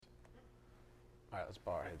All right, let's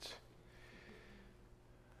bow our heads.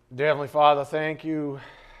 Dear Heavenly Father, thank you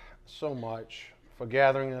so much for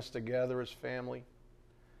gathering us together as family.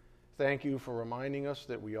 Thank you for reminding us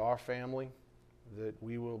that we are family, that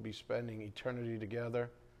we will be spending eternity together,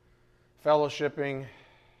 fellowshipping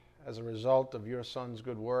as a result of your Son's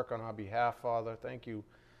good work on our behalf, Father. Thank you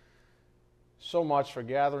so much for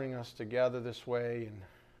gathering us together this way in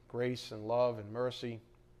grace and love and mercy.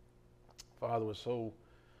 Father, we're so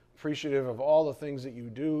appreciative of all the things that you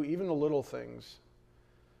do, even the little things.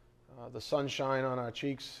 The sunshine on our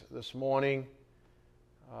cheeks this morning,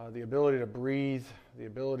 the ability to breathe, the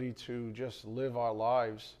ability to just live our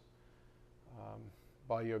lives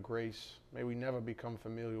by your grace. May we never become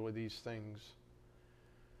familiar with these things.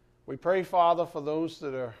 We pray, Father, for those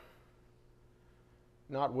that are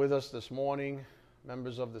not with us this morning,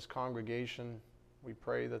 members of this congregation. We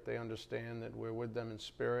pray that they understand that we're with them in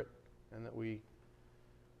spirit and that we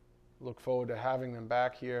look forward to having them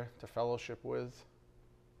back here to fellowship with.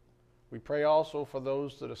 We pray also for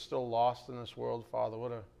those that are still lost in this world, Father.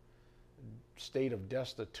 What a state of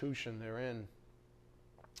destitution they're in.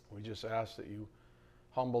 We just ask that you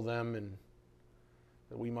humble them and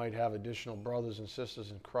that we might have additional brothers and sisters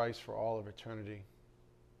in Christ for all of eternity.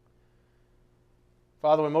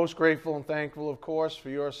 Father, we're most grateful and thankful, of course, for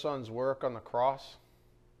your Son's work on the cross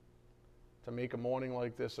to make a morning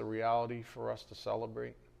like this a reality for us to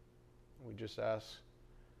celebrate. We just ask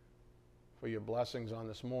for your blessings on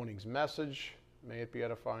this morning's message. May it be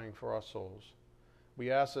edifying for our souls.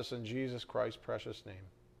 We ask this in Jesus Christ's precious name.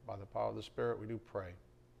 By the power of the Spirit, we do pray.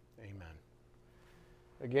 Amen.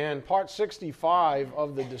 Again, part 65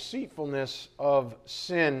 of the Deceitfulness of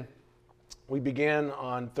Sin. We began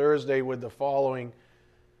on Thursday with the following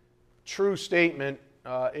true statement.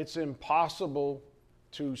 It's impossible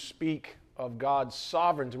to speak of God's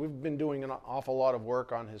sovereignty. We've been doing an awful lot of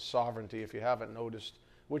work on his sovereignty, if you haven't noticed,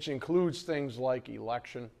 which includes things like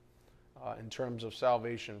election in terms of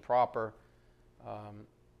salvation proper.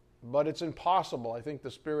 But it's impossible. I think the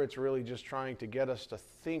Spirit's really just trying to get us to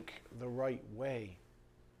think the right way.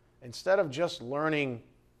 Instead of just learning,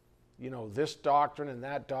 this doctrine and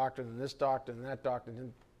that doctrine and this doctrine and that doctrine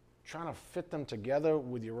and trying to fit them together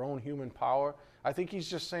with your own human power, I think he's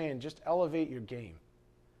just saying, just elevate your game.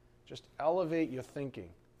 Just elevate your thinking.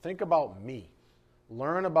 Think about me.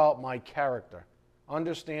 Learn about my character.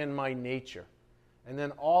 Understand my nature. And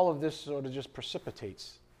then all of this sort of just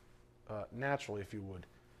precipitates naturally, if you would.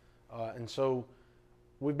 And so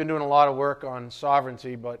we've been doing a lot of work on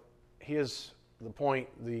sovereignty, but here's the point.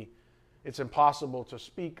 It's impossible to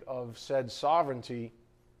speak of said sovereignty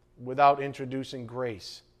without introducing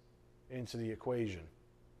grace into the equation.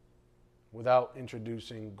 Without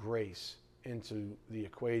introducing grace into the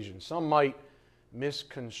equation. Some might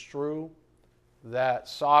misconstrue that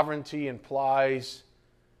sovereignty implies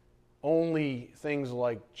only things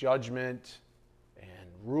like judgment and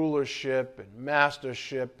rulership and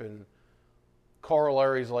mastership and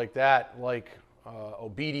corollaries like that, like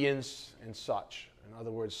obedience and such. In other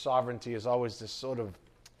words, sovereignty is always this sort of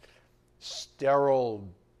sterile,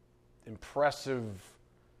 impressive,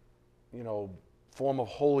 form of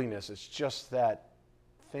holiness. It's just that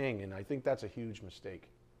thing, and I think that's a huge mistake.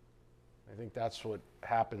 I think that's what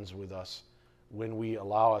happens with us when we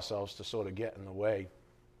allow ourselves to sort of get in the way.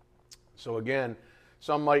 So again,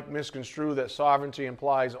 some might misconstrue that sovereignty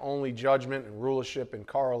implies only judgment and rulership and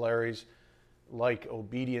corollaries like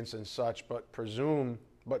obedience and such, but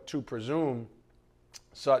to presume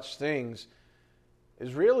such things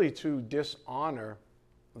is really to dishonor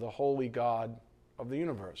the holy God of the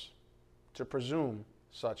universe. To presume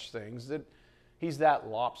such things, that he's that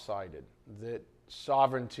lopsided, that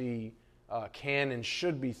sovereignty can and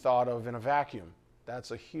should be thought of in a vacuum.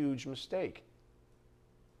 That's a huge mistake.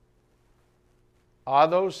 Are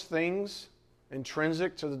those things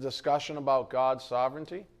intrinsic to the discussion about God's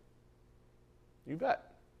sovereignty? You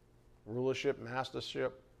bet. Rulership,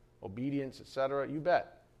 mastership, obedience, etc., you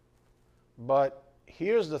bet. But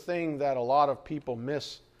here's the thing that a lot of people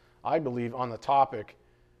miss, I believe, on the topic.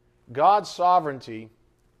 God's sovereignty,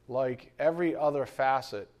 like every other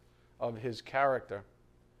facet of his character,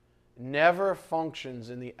 never functions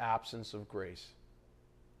in the absence of grace.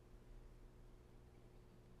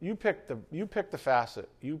 You pick the facet.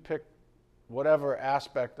 You pick whatever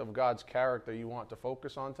aspect of God's character you want to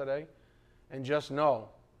focus on today, and just know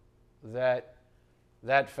that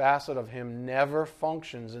that facet of him never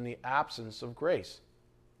functions in the absence of grace.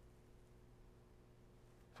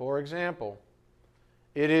 For example,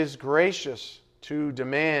 it is gracious to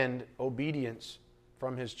demand obedience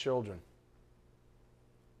from his children.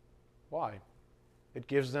 Why? It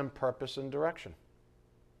gives them purpose and direction.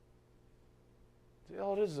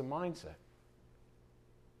 All it is a mindset.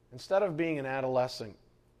 Instead of being an adolescent,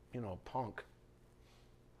 punk.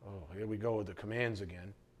 Oh, here we go with the commands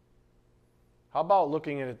again. How about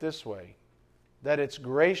looking at it this way? That it's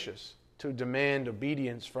gracious to demand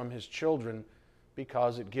obedience from his children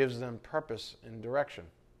because it gives them purpose and direction.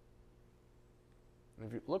 And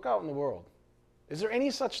if you look out in the world, is there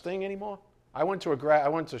any such thing anymore? I went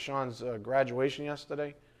to Sean's graduation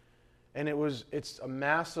yesterday, and it's a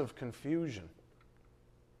massive confusion.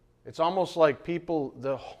 It's almost like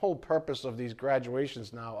the whole purpose of these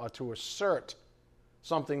graduations now are to assert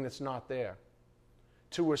something that's not there.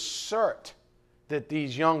 To assert that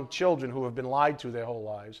these young children who have been lied to their whole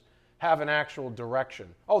lives have an actual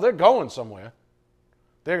direction. Oh, they're going somewhere.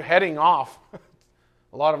 They're heading off.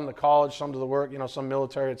 A lot of them to college, some to the work, some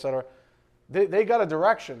military, etc. They got a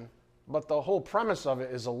direction, but the whole premise of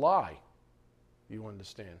it is a lie. You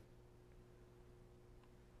understand?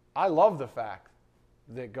 I love the fact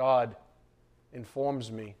that God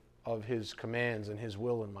informs me of his commands and his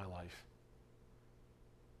will in my life,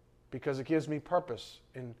 because it gives me purpose,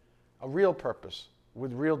 in a real purpose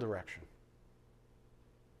with real direction.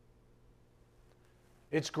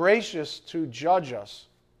 It's gracious to judge us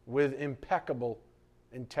with impeccable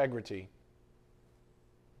integrity.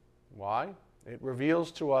 Why? It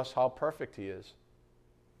reveals to us how perfect he is,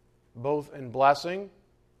 both in blessing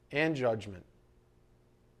and judgment.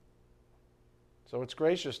 So it's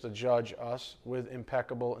gracious to judge us with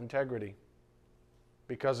impeccable integrity,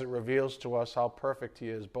 because it reveals to us how perfect he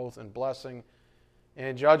is, both in blessing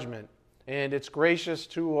and judgment. And it's gracious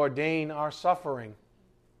to ordain our suffering,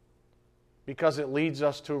 because it leads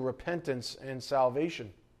us to repentance and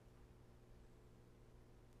salvation.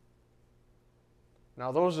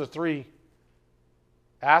 Now, those are three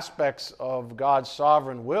aspects of God's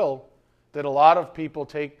sovereign will that a lot of people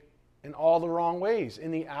take in all the wrong ways, in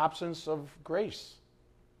the absence of grace.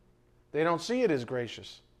 They don't see it as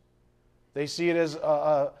gracious. They see it as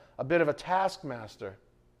a bit of a taskmaster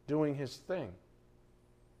doing his thing.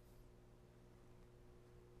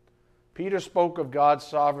 Peter spoke of God's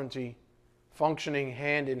sovereignty functioning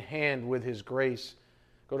hand in hand with his grace.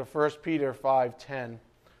 Go to 1 Peter 5:10.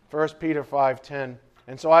 1 Peter 5:10.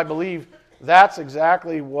 And so I believe that's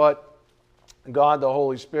exactly what God the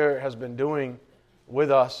Holy Spirit has been doing with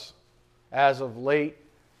us as of late.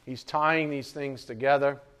 He's tying these things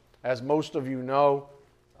together. As most of you know,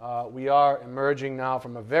 we are emerging now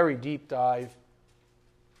from a very deep dive,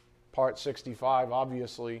 part 65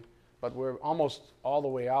 obviously, but we're almost all the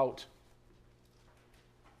way out.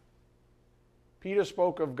 Peter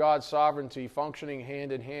spoke of God's sovereignty functioning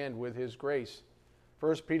hand in hand with his grace.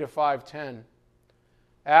 1 Peter 5:10.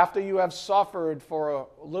 After you have suffered for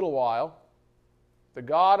a little while, the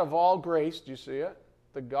God of all grace, do you see it?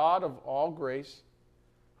 The God of all grace,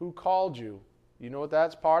 who called you. You know what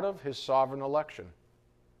that's part of? His sovereign election.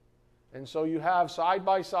 And so you have side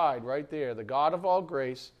by side right there, the God of all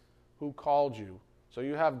grace, who called you. So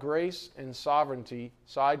you have grace and sovereignty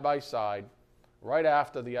side by side, right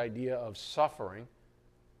after the idea of suffering.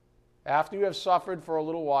 After you have suffered for a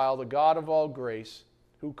little while, the God of all grace,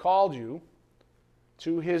 who called you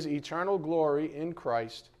to his eternal glory in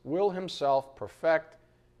Christ, will himself perfect,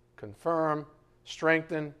 confirm,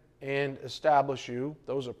 strengthen, and establish you.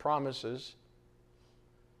 Those are promises.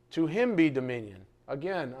 To him be dominion.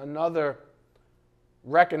 Again, another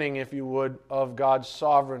reckoning, if you would, of God's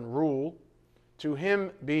sovereign rule. To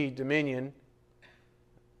him be dominion,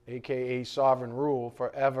 a.k.a. sovereign rule,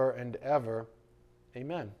 forever and ever.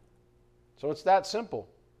 Amen. So it's that simple.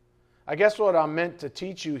 I guess what I'm meant to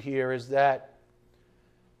teach you here is that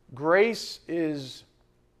grace is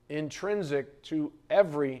intrinsic to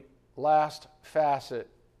every last facet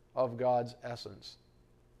of God's essence,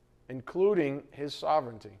 including his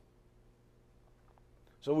sovereignty.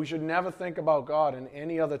 So we should never think about God in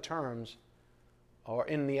any other terms or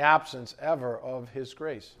in the absence ever of his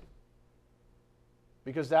grace,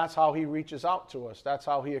 because that's how he reaches out to us. That's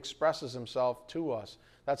how he expresses himself to us.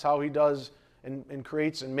 That's how he does and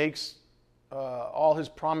creates and makes all his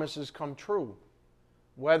promises come true.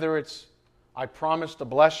 Whether it's, I promise to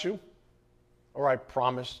bless you, or I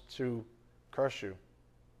promise to curse you.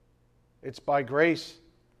 It's by grace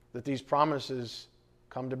that these promises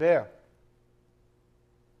come to bear.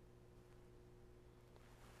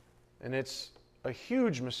 And it's a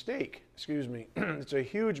huge mistake, it's a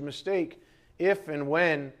huge mistake if and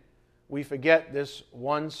when we forget this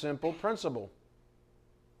one simple principle,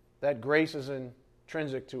 that grace is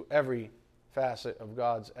intrinsic to every facet of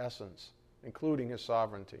God's essence, including his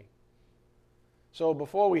sovereignty. So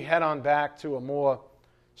before we head on back to a more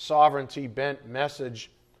sovereignty-bent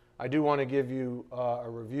message, I do want to give you a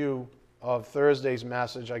review of Thursday's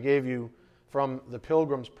message, I gave you from The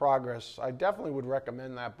Pilgrim's Progress. I definitely would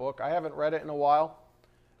recommend that book. I haven't read it in a while.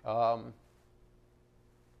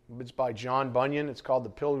 It's by John Bunyan. It's called The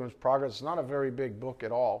Pilgrim's Progress. It's not a very big book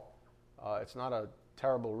at all. It's not a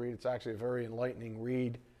terrible read. It's actually a very enlightening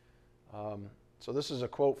read. So this is a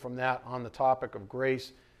quote from that on the topic of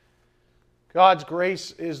grace. God's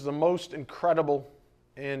grace is the most incredible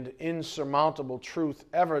and insurmountable truth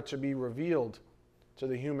ever to be revealed to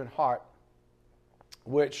the human heart,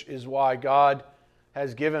 which is why God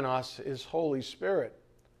has given us His Holy Spirit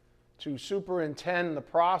to superintend the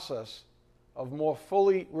process of more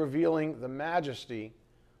fully revealing the majesty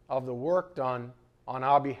of the work done on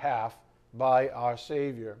our behalf by our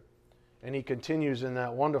Savior. And He continues in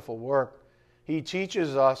that wonderful work. He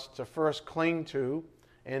teaches us to first cling to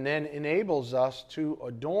and then enables us to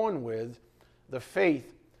adorn with the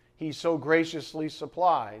faith He so graciously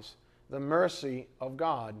supplies, the mercy of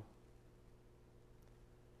God.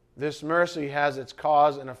 This mercy has its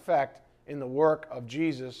cause and effect in the work of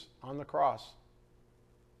Jesus on the cross.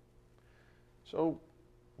 So,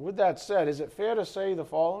 with that said, is it fair to say the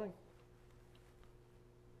following?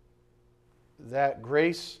 That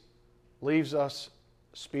grace leaves us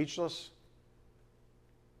speechless?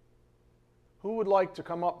 Who would like to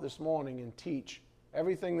come up this morning and teach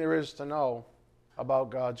everything there is to know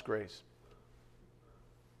about God's grace?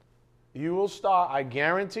 You will start, I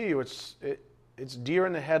guarantee you, it's deer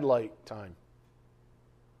in the headlight time.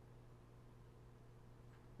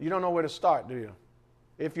 You don't know where to start, do you?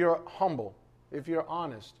 If you're humble, if you're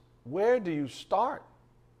honest, where do you start?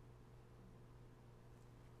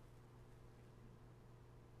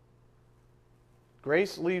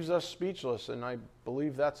 Grace leaves us speechless, and I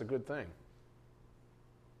believe that's a good thing.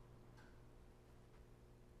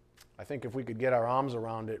 I think if we could get our arms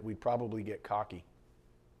around it, we'd probably get cocky.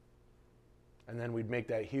 And then we'd make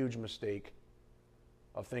that huge mistake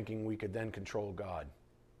of thinking we could then control God.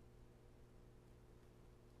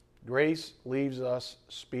 Grace leaves us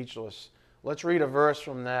speechless. Let's read a verse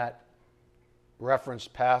from that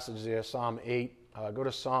referenced passage there, Psalm 8. Go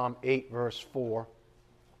to Psalm 8, verse 4.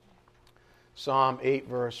 Psalm 8,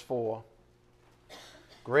 verse 4.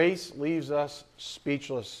 Grace leaves us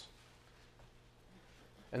speechless.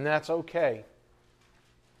 And that's okay.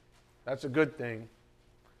 That's a good thing.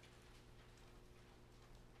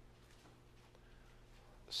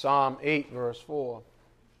 Psalm 8, verse 4.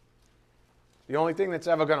 The only thing that's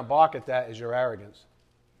ever going to balk at that is your arrogance.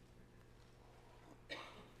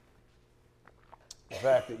 The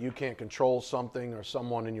fact that you can't control something or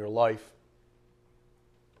someone in your life.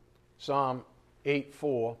 Psalm 8,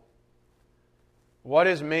 4. What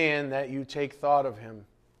is man that you take thought of him,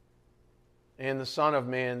 and the Son of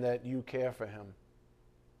Man that you care for him?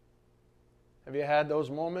 Have you had those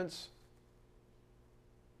moments?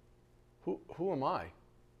 Who am I?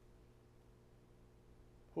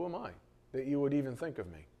 Who am I that you would even think of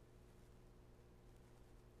me?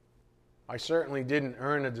 I certainly didn't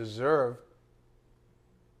earn or deserve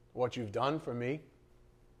what you've done for me.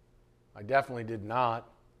 I definitely did not.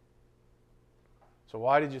 So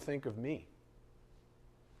why did you think of me?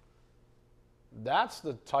 That's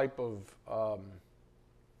the type of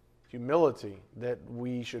humility that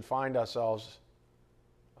we should find ourselves,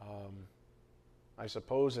 I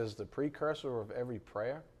suppose, as the precursor of every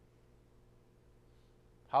prayer.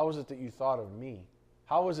 How is it that you thought of me?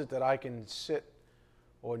 How is it that I can sit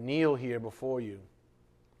or kneel here before you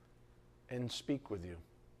and speak with you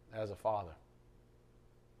as a father?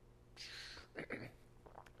 I'm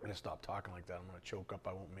going to stop talking like that. I'm going to choke up.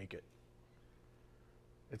 I won't make it.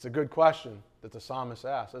 It's a good question that the psalmist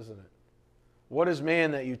asks, isn't it? What is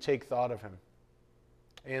man that you take thought of him?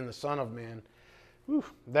 And the Son of Man,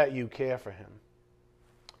 that you care for him.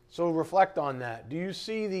 So reflect on that. Do you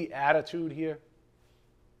see the attitude here?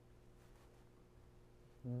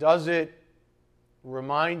 Does it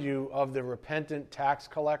remind you of the repentant tax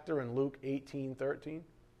collector in Luke 18:13?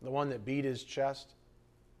 The one that beat his chest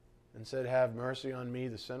and said, "Have mercy on me,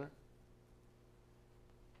 the sinner"?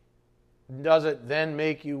 Does it then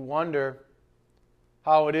make you wonder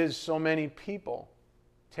how it is so many people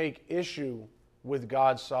take issue with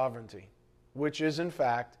God's sovereignty, which is in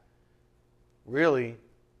fact really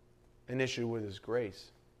an issue with His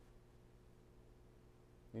grace?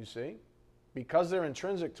 You see? Because they're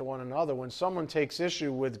intrinsic to one another, when someone takes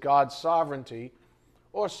issue with God's sovereignty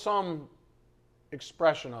or some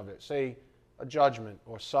expression of it, say a judgment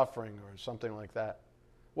or suffering or something like that,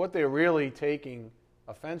 what they're really taking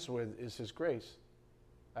offense with is His grace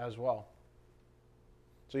as well.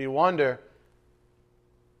 So you wonder,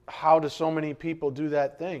 how do so many people do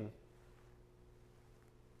that thing?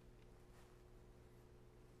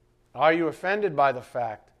 Are you offended by the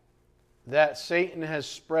fact that Satan has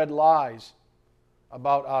spread lies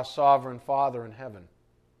about our sovereign Father in heaven,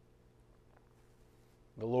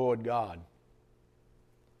 the Lord God?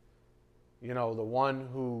 You know, the one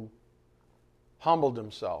who humbled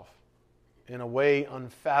himself in a way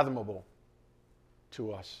unfathomable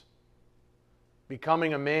to us,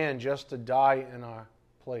 becoming a man just to die in our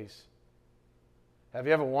place. Have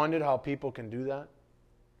you ever wondered how people can do that?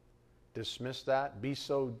 Dismiss that? Be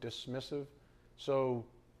so dismissive? So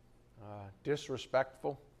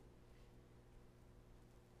disrespectful?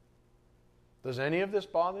 Does any of this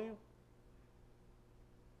bother you?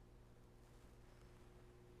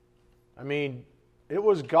 I mean, it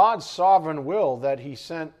was God's sovereign will that He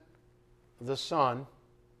sent the Son,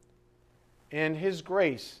 and His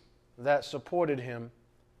grace that supported Him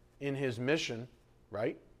in His mission,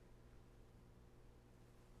 right?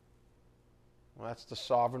 Well, that's the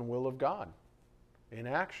sovereign will of God in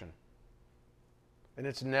action. And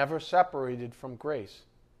it's never separated from grace.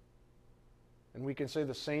 And we can say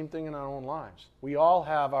the same thing in our own lives. We all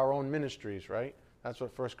have our own ministries, right? That's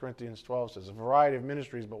what 1 Corinthians 12 says. A variety of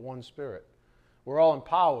ministries, but one Spirit. We're all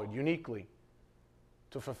empowered uniquely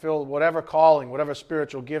to fulfill whatever calling, whatever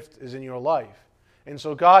spiritual gift is in your life. And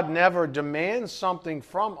so God never demands something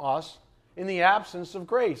from us in the absence of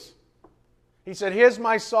grace. He said, here's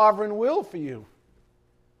my sovereign will for you.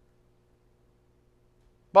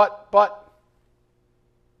 But,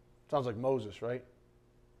 sounds like Moses, right?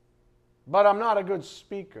 But I'm not a good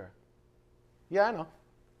speaker. Yeah, I know.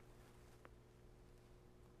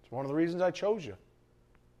 It's one of the reasons I chose you.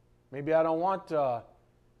 Maybe I don't want, the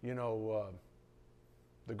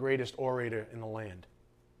greatest orator in the land.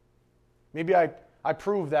 Maybe I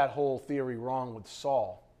proved that whole theory wrong with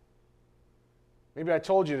Saul. Maybe I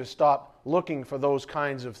told you to stop looking for those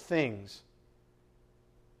kinds of things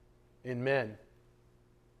in men.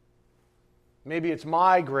 Maybe it's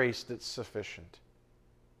my grace that's sufficient.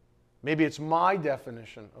 Maybe it's my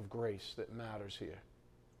definition of grace that matters here.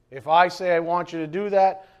 If I say I want you to do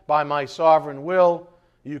that by my sovereign will,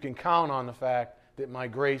 you can count on the fact that my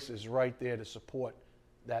grace is right there to support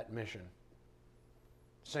that mission.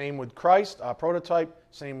 Same with Christ, our prototype,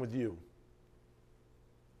 same with you.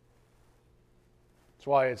 That's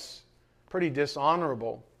why it's pretty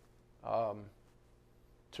dishonorable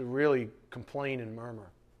to really complain and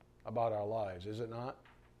murmur about our lives, is it not?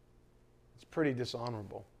 It's pretty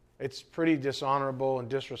dishonorable. It's pretty dishonorable and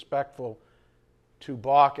disrespectful to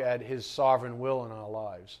balk at His sovereign will in our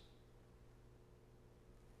lives.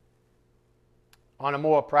 On a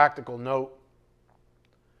more practical note,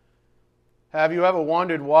 have you ever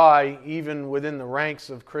wondered why, even within the ranks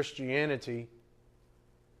of Christianity,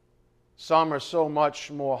 some are so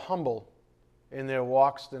much more humble in their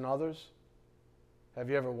walks than others?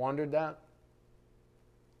 Have you ever wondered that?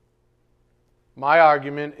 My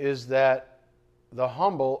argument is that the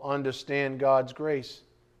humble understand God's grace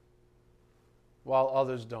while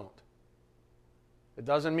others don't. It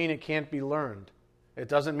doesn't mean it can't be learned. It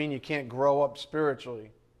doesn't mean you can't grow up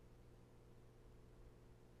spiritually.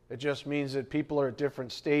 It just means that people are at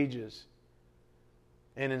different stages.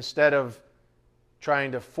 And instead of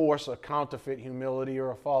trying to force a counterfeit humility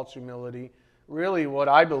or a false humility, really what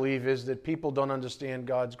I believe is that people don't understand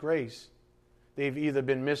God's grace. They've either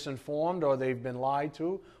been misinformed or they've been lied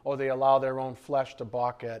to, or they allow their own flesh to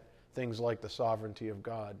balk at things like the sovereignty of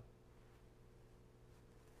God.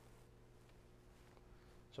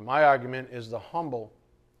 So my argument is the humble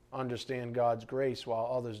understand God's grace while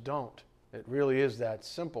others don't. It really is that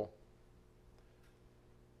simple.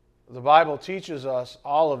 The Bible teaches us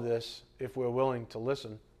all of this if we're willing to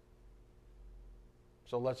listen.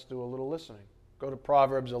 So let's do a little listening. Go to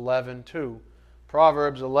Proverbs 11:2.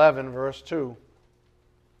 Proverbs 11, verse 2.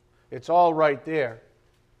 It's all right there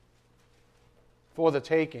for the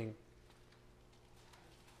taking.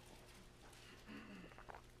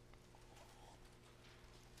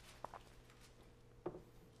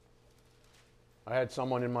 I had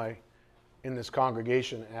someone in this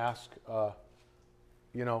congregation ask,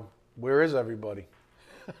 where is everybody?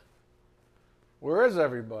 Where is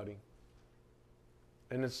everybody?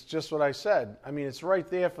 And it's just what I said. I mean, it's right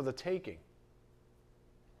there for the taking.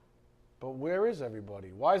 But where is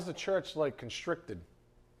everybody? Why is the church constricted?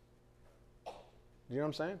 You know what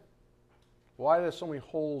I'm saying? Why are there so many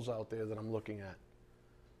holes out there that I'm looking at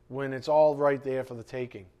when it's all right there for the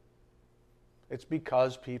taking? It's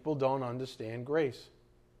because people don't understand grace.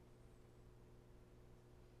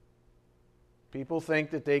 People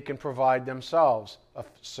think that they can provide themselves a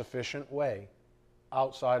sufficient way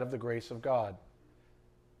outside of the grace of God.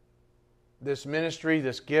 This ministry,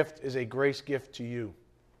 this gift, is a grace gift to you.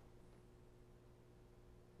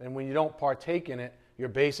 And when you don't partake in it, you're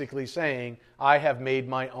basically saying, I have made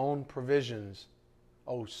my own provisions,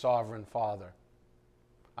 O sovereign Father.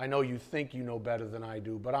 I know you think you know better than I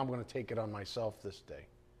do, but I'm going to take it on myself this day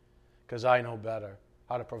because I know better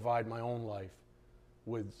how to provide my own life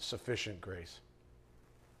with sufficient grace.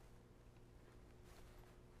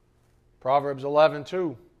 Proverbs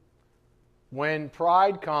 11:2. When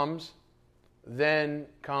pride comes, then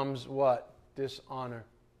comes what? Dishonor.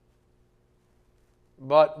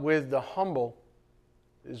 But with the humble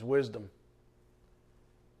is wisdom.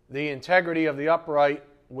 The integrity of the upright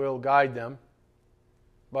will guide them,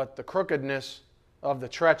 but the crookedness of the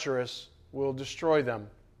treacherous will destroy them.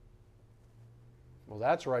 Well,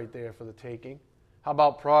 that's right there for the taking. How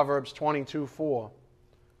about Proverbs 22:4?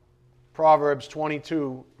 Proverbs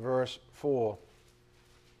 22, verse 4.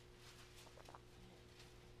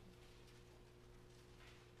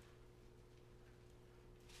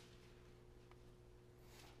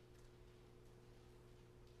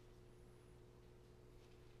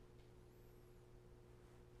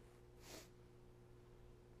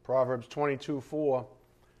 Proverbs 22:4.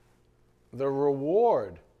 The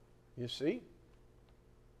reward, you see?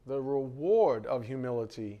 The reward of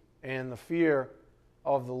humility and the fear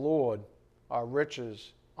of the Lord are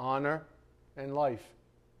riches, honor, and life.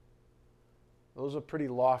 Those are pretty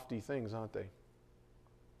lofty things, aren't they?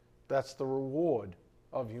 That's the reward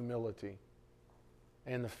of humility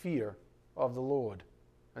and the fear of the Lord.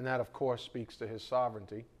 And that, of course, speaks to His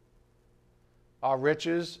sovereignty. Are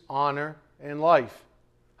riches, honor, and life.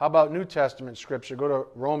 How about New Testament scripture? Go to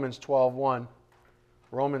Romans 12:1.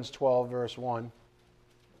 Romans 12, verse 1.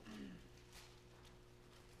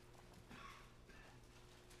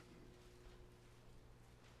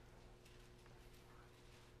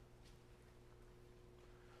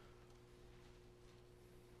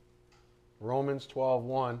 Romans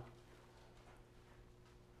 12:1.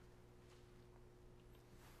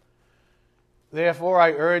 Therefore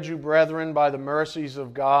I urge you, brethren, by the mercies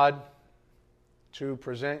of God, to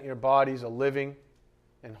present your bodies a living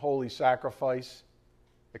and holy sacrifice,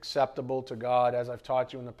 acceptable to God. As I've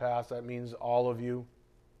taught you in the past, that means all of you.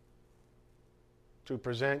 To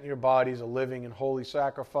present your bodies a living and holy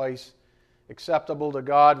sacrifice, acceptable to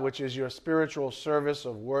God, which is your spiritual service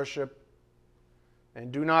of worship.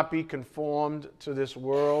 And do not be conformed to this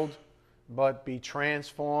world, but be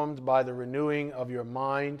transformed by the renewing of your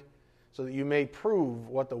mind, so that you may prove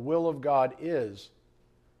what the will of God is,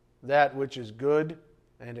 that which is good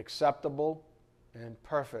and acceptable and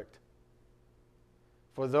perfect.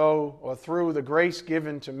 For through the grace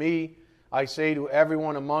given to me, I say to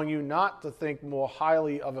everyone among you not to think more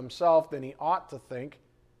highly of himself than he ought to think.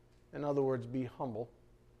 In other words, be humble.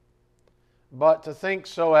 But to think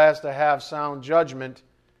so as to have sound judgment,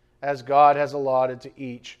 as God has allotted to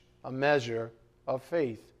each a measure of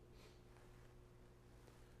faith.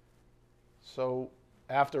 So,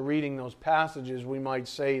 after reading those passages, we might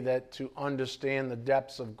say that to understand the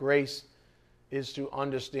depths of grace is to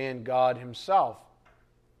understand God Himself,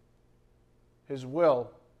 His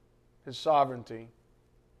will, His sovereignty.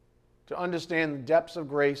 To understand the depths of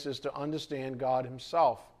grace is to understand God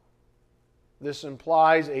Himself. This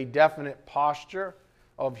implies a definite posture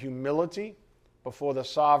of humility before the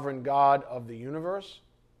sovereign God of the universe.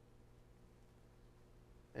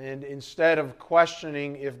 And instead of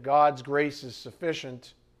questioning if God's grace is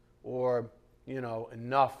sufficient or,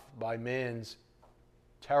 enough by man's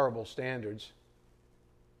terrible standards,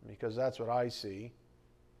 because that's what I see,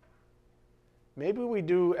 maybe we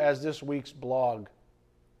do as this week's blog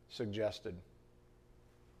suggested.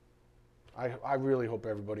 I really hope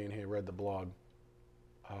everybody in here read the blog.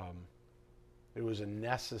 It was a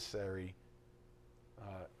necessary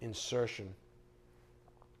insertion.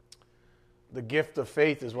 The gift of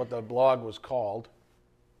faith is what the blog was called.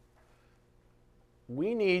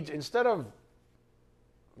 We need, instead of,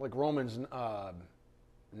 like Romans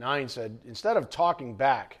 9 said, instead of talking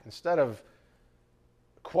back, instead of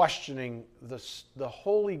questioning the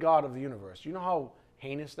holy God of the universe, you know how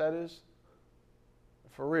heinous that is?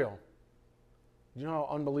 For real. You know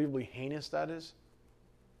how unbelievably heinous that is?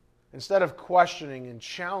 Instead of questioning and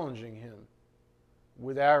challenging Him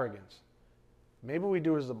with arrogance, maybe we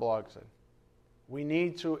do as the blog said. We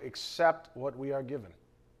need to accept what we are given.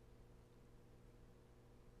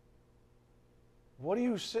 What are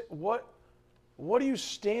you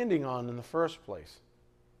standing on in the first place?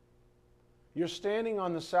 You're standing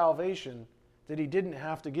on the salvation that He didn't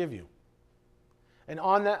have to give you. And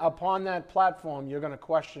upon that platform, you're going to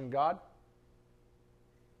question God?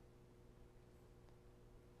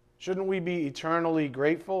 Shouldn't we be eternally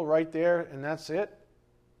grateful right there and that's it?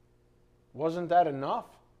 Wasn't that enough?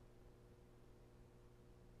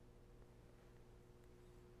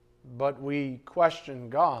 but we question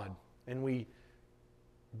God and we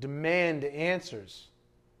demand answers.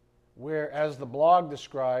 Where, as the blog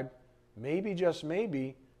described, maybe, just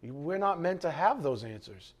maybe, we're not meant to have those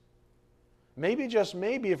answers. Maybe, just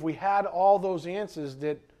maybe, if we had all those answers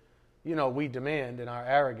that, we demand in our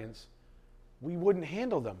arrogance, we wouldn't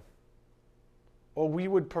handle them. Or we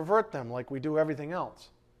would pervert them like we do everything else.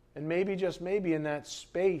 And maybe, just maybe, in that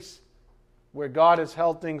space where God has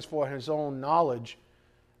held things for His own knowledge,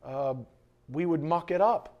 we would muck it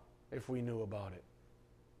up if we knew about it.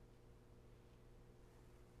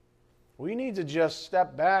 We need to just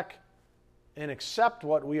step back and accept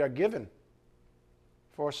what we are given.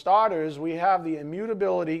 For starters, we have the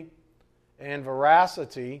immutability and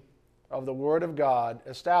veracity of the Word of God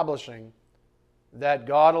establishing that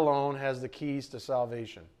God alone has the keys to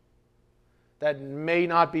salvation. That may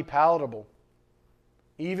not be palatable,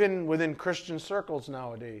 even within Christian circles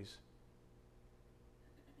nowadays.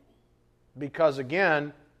 Because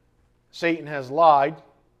again, Satan has lied.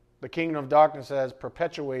 The kingdom of darkness has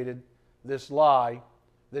perpetuated this lie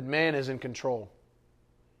that man is in control.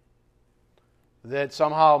 That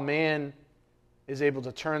somehow man is able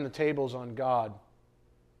to turn the tables on God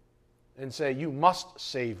and say, you must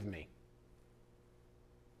save me.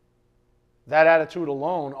 That attitude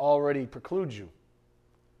alone already precludes you,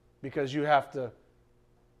 because you have to,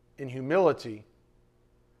 in humility,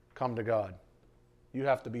 come to God. You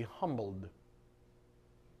have to be humbled.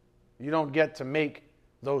 You don't get to make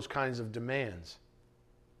those kinds of demands.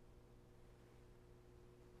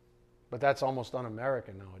 But that's almost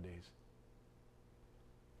un-American nowadays.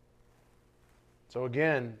 So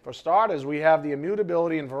again, for starters, we have the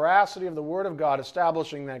immutability and veracity of the Word of God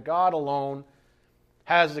establishing that God alone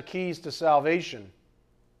has the keys to salvation.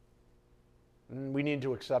 And we need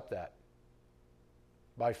to accept that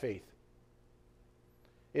by faith.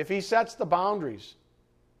 If He sets the boundaries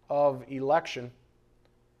of election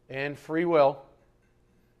and free will,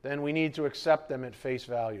 then we need to accept them at face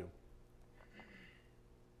value.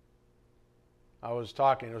 I was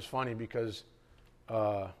talking, it was funny because,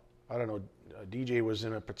 DJ was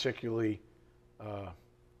in a particularly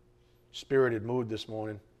spirited mood this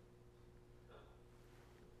morning.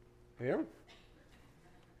 You hear him?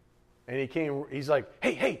 And he's like,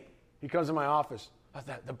 hey, he comes in my office.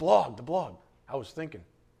 The blog. I was thinking.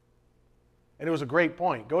 And it was a great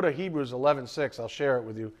point. Go to Hebrews 11:6. I'll share it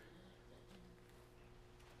with you.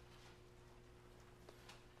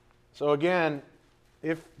 So again,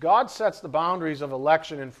 if God sets the boundaries of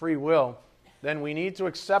election and free will, then we need to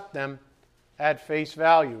accept them at face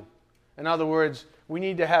value. In other words, we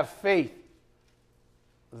need to have faith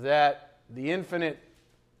that the infinite,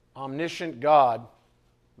 omniscient God,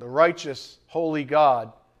 the righteous, holy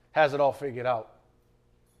God, has it all figured out.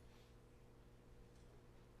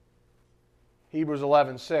 Hebrews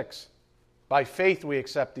 11:6. By faith we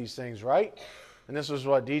accept these things, right? And this is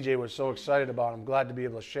what DJ was so excited about. I'm glad to be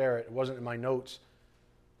able to share it. It wasn't in my notes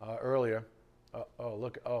earlier.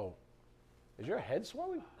 Is your head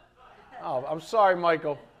swelling? Oh, I'm sorry,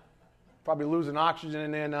 Michael. Probably losing oxygen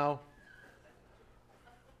in there now.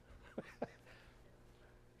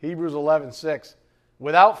 Hebrews 11:6.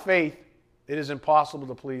 Without faith, it is impossible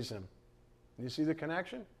to please Him. You see the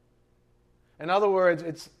connection? In other words,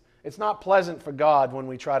 it's not pleasant for God when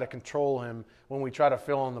we try to control Him, when we try to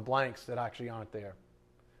fill in the blanks that actually aren't there.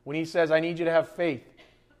 When He says, I need you to have faith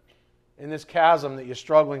in this chasm that you're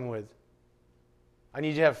struggling with. I need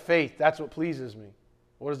you to have faith. That's what pleases me.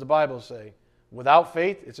 What does the Bible say? Without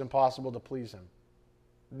faith, it's impossible to please Him.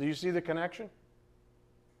 Do you see the connection?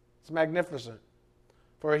 It's magnificent.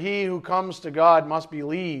 For he who comes to God must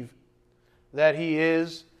believe that He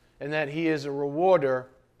is, and that He is a rewarder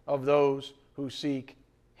of those who seek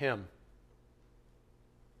Him.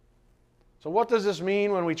 So what does this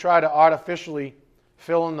mean when we try to artificially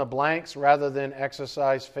fill in the blanks rather than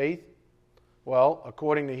exercise faith? Well,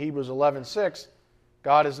 according to Hebrews 11:6,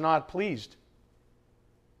 God is not pleased.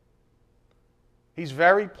 He's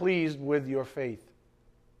very pleased with your faith.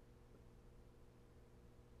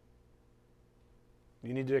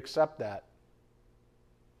 You need to accept that.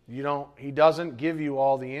 He doesn't give you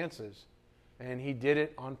all the answers, and He did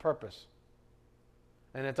it on purpose.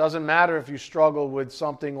 And it doesn't matter if you struggle with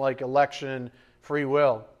something like election, free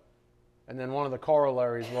will. And then one of the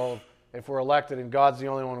corollaries, well, if we're elected and God's the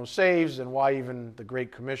only one who saves, then why even the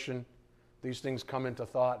Great Commission? These things come into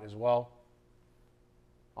thought as well.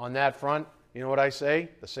 On that front, you know what I say?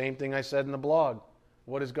 The same thing I said in the blog.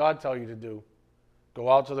 What does God tell you to do? Go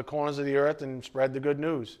out to the corners of the earth and spread the good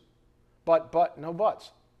news. But, no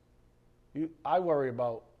buts. I worry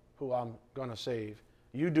about who I'm going to save.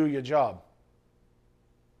 You do your job.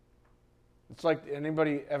 It's like,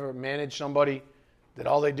 anybody ever manage somebody that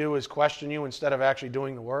all they do is question you instead of actually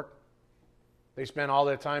doing the work? They spend all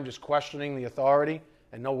their time just questioning the authority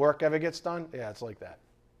and no work ever gets done? Yeah, it's like that.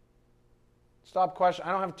 Stop questioning.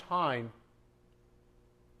 I don't have time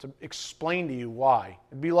to explain to you why.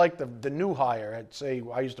 It'd be like the new hire at, say,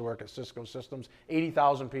 I used to work at Cisco Systems,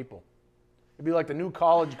 80,000 people. It'd be like the new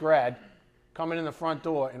college grad coming in the front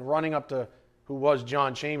door and running up to who was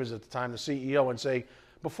John Chambers at the time, the CEO, and say,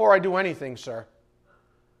 before I do anything, sir,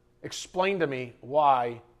 explain to me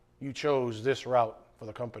why you chose this route for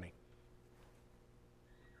the company.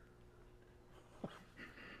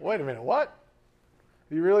 Wait a minute, what?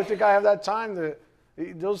 You really think I have that time?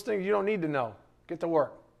 Those things you don't need to know. Get to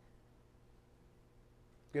work.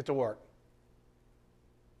 Get to work.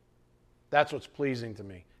 That's what's pleasing to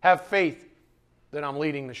me. Have faith that I'm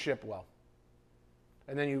leading the ship well.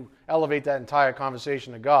 And then you elevate that entire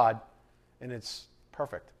conversation to God, and it's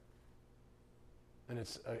perfect. And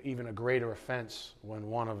it's even a greater offense when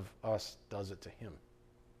one of us does it to Him.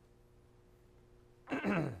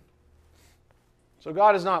 So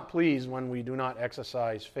God is not pleased when we do not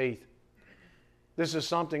exercise faith. This is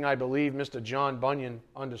something I believe Mr. John Bunyan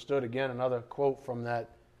understood. Again, another quote from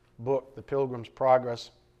that book, The Pilgrim's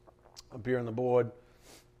Progress, up here on the board.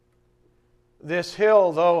 This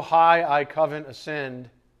hill, though high I covet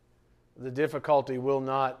ascend, the difficulty will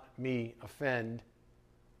not me offend,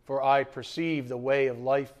 for I perceive the way of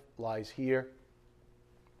life lies here.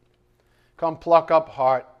 Come pluck up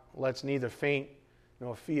heart, let's neither faint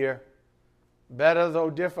nor fear. Better, though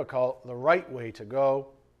difficult, the right way to go,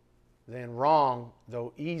 than wrong,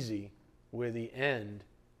 though easy, where the end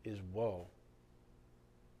is woe.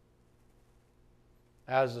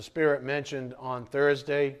 As the Spirit mentioned on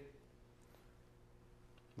Thursday,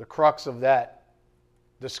 the crux of that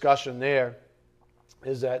discussion there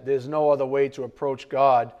is that there's no other way to approach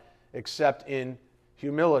God except in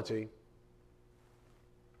humility.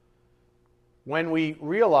 When we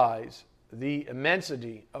realize the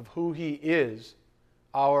immensity of who He is,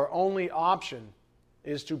 our only option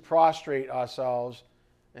is to prostrate ourselves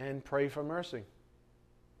and pray for mercy.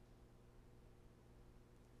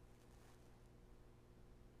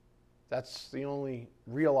 That's the only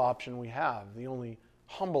real option we have, the only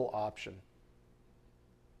humble option.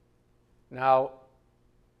 Now,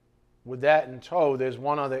 with that in tow, there's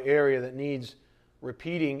one other area that needs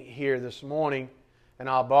repeating here this morning, and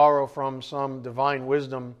I'll borrow from some divine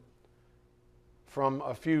wisdom from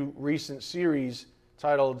a few recent series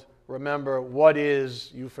titled, Remember, What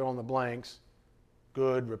Is, you fill in the blanks,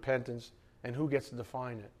 good, repentance, and who gets to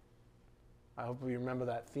define it? I hope you remember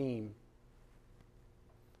that theme.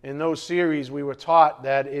 In those series, we were taught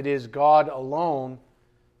that it is God alone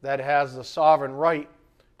that has the sovereign right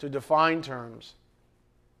to define terms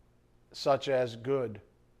such as good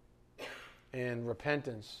and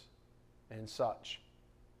repentance and such.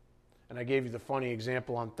 And I gave you the funny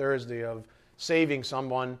example on Thursday of saving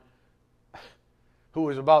someone who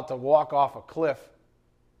was about to walk off a cliff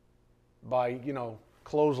by,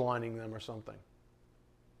 clotheslining them or something.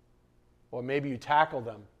 Or maybe you tackle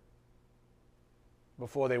them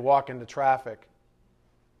before they walk into traffic.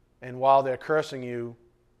 And while they're cursing you,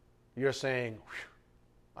 you're saying,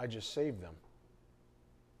 I just saved them.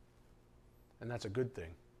 And that's a good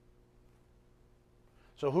thing.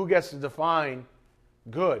 So who gets to define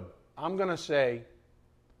good? I'm going to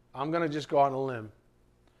just go on a limb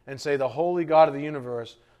and say the holy God of the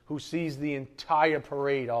universe who sees the entire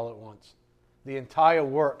parade all at once, the entire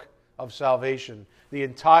work of salvation, the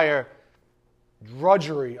entire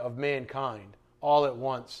drudgery of mankind all at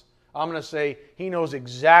once. I'm going to say He knows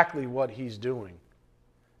exactly what He's doing.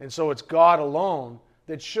 And so it's God alone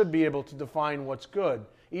that should be able to define what's good.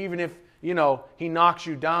 Even if, He knocks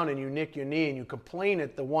you down and you nick your knee and you complain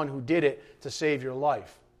at the one who did it to save your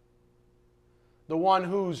life. The one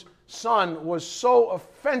whose son was so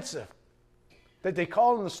offensive that they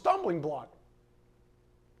called him the stumbling block.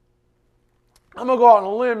 I'm going to go out on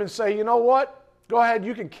a limb and say, you know what? Go ahead,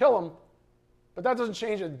 you can kill him, but that doesn't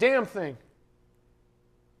change a damn thing.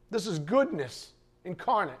 This is goodness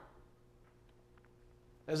incarnate.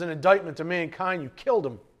 As an indictment to mankind, you killed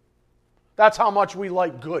him. That's how much we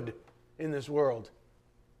like good in this world.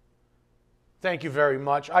 Thank you very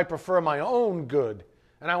much. I prefer my own good,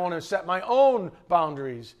 and I want to set my own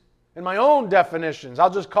boundaries and my own definitions.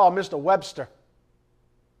 I'll just call Mr. Webster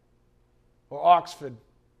or Oxford.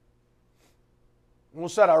 We'll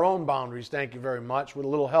set our own boundaries, thank you very much, with a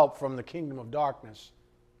little help from the kingdom of darkness.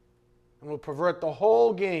 And we'll pervert the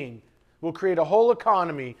whole game. We'll create a whole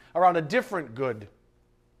economy around a different good,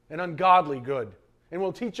 an ungodly good. And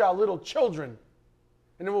we'll teach our little children,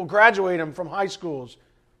 and then we'll graduate them from high schools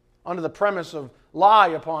under the premise of lie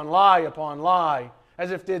upon lie upon lie,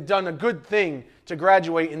 as if they'd done a good thing to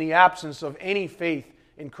graduate in the absence of any faith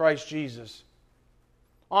in Christ Jesus.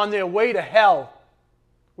 On their way to hell,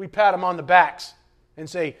 we pat them on the backs and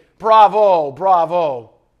say, bravo,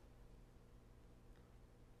 bravo.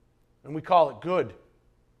 And we call it good.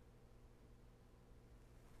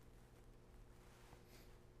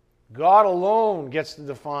 God alone gets to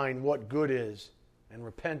define what good is and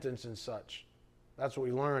repentance and such. That's what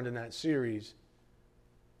we learned in that series.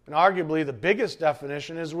 And arguably the biggest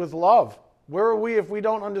definition is with love. Where are we if we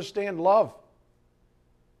don't understand love?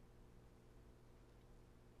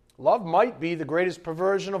 Love might be the greatest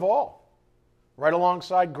perversion of all, right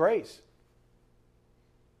alongside grace.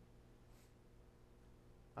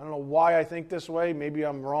 I don't know why I think this way. Maybe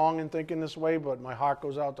I'm wrong in thinking this way, but my heart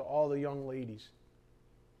goes out to all the young ladies.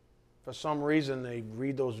 For some reason, they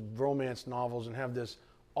read those romance novels and have this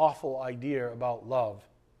awful idea about love.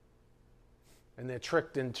 And they're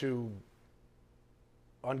tricked into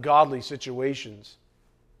ungodly situations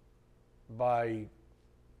by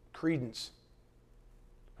credence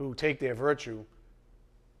who take their virtue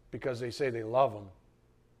because they say they love them.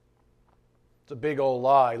 It's a big old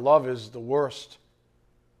lie. Love is the worst.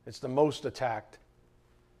 It's the most attacked.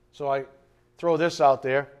 So I throw this out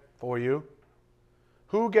there for you.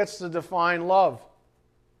 Who gets to define love?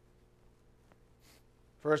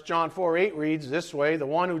 1 John 4:8 reads this way, the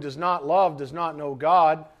one who does not love does not know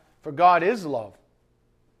God, for God is love.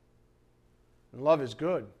 And love is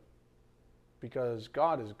good, because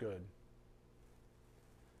God is good.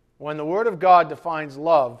 When the Word of God defines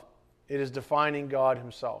love, it is defining God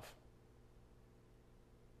Himself.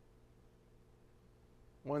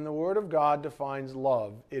 When the Word of God defines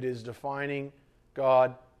love, it is defining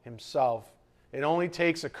God Himself. It only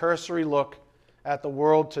takes a cursory look at the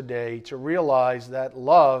world today to realize that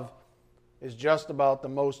love is just about the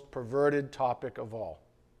most perverted topic of all.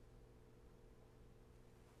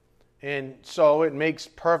 And so it makes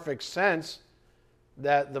perfect sense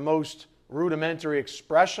that the most rudimentary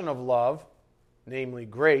expression of love, namely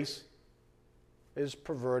grace, is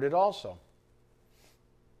perverted also.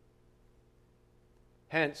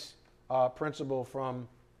 Hence, our principle from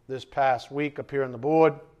this past week up here on the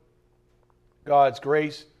board, God's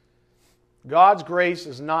grace. God's grace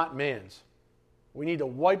is not man's. We need to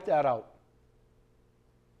wipe that out.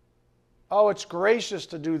 Oh, it's gracious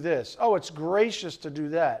to do this. Oh, it's gracious to do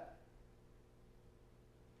that.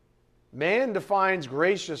 Man defines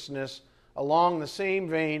graciousness along the same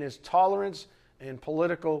vein as tolerance and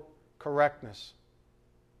political correctness.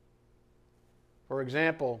 For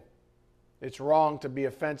example, it's wrong to be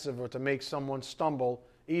offensive or to make someone stumble,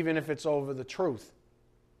 even if it's over the truth.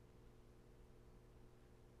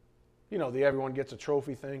 You know, the everyone gets a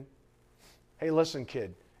trophy thing. Hey, listen,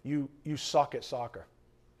 kid, you suck at soccer.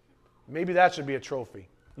 Maybe that should be a trophy.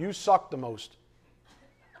 You suck the most.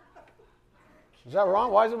 Is that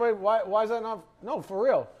wrong? Why is that not? No, for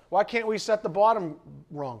real. Why can't we set the bottom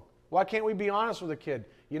wrong? Why can't we be honest with a kid?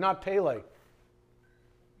 You're not Pele.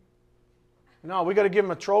 No, we got to give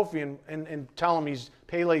him a trophy and tell him he's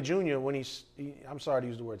Pele Jr. when I'm sorry to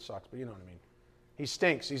use the word sucks, but you know what I mean. He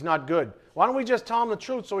stinks. He's not good. Why don't we just tell him the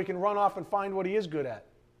truth so he can run off and find what he is good at?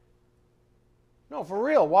 No, for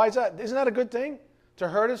real. Why is that? Isn't that a good thing? To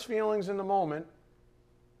hurt his feelings in the moment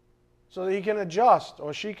so that he can adjust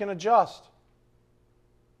or she can adjust.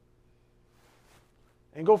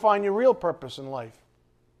 And go find your real purpose in life.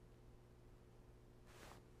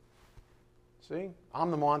 See?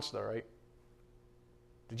 I'm the monster, right?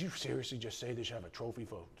 Did you seriously just say they should have a trophy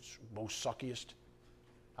for most suckiest?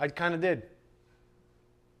 I kind of did.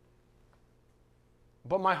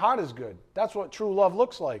 But my heart is good. That's what true love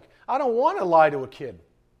looks like. I don't want to lie to a kid.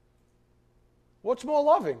 What's more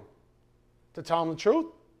loving? To tell him the truth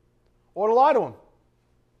or to lie to him?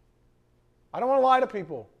 I don't want to lie to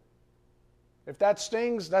people. If that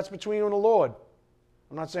stings, that's between you and the Lord.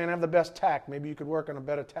 I'm not saying I have the best tact. Maybe you could work on a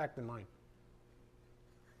better tact than mine.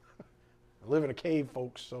 I live in a cave,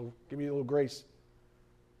 folks, so give me a little grace.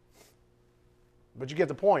 But you get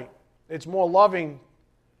the point. It's more loving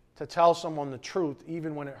to tell someone the truth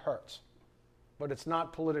even when it hurts. But it's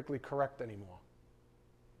not politically correct anymore.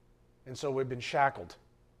 And so we've been shackled.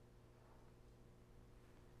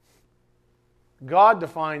 God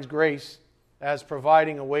defines grace as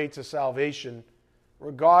providing a way to salvation,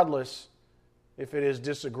 regardless if it is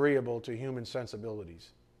disagreeable to human sensibilities.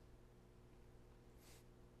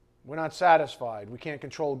 We're not satisfied. We can't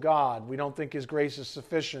control God. We don't think His grace is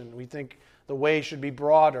sufficient. We think the way should be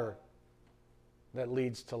broader that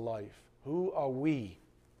leads to life. Who are we?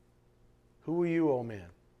 Who are you, oh man,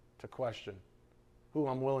 to question who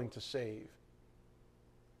I'm willing to save?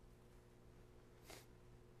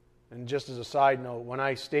 And just as a side note, when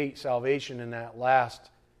I state salvation in that last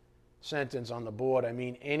sentence on the board, I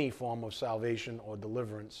mean any form of salvation or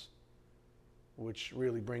deliverance, which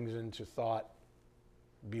really brings into thought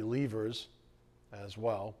believers as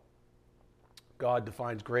well. God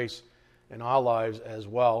defines grace in our lives as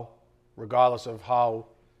well, regardless of how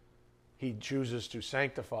He chooses to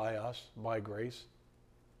sanctify us by grace.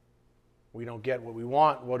 We don't get what we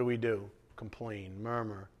want. What do? Complain,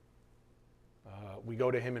 murmur. We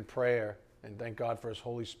go to Him in prayer and thank God for His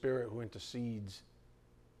Holy Spirit who intercedes.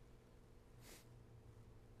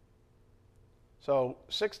 So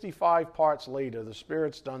 65 parts later, the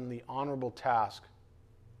Spirit's done the honorable task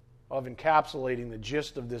of encapsulating the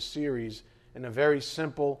gist of this series in a very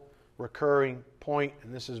simple, recurring point,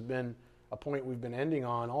 and this has been a point we've been ending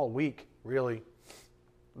on all week, really.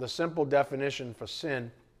 The simple definition for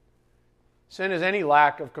sin. Sin is any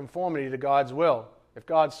lack of conformity to God's will. If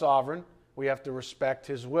God's sovereign, we have to respect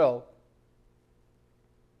His will.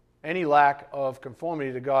 Any lack of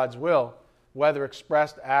conformity to God's will, whether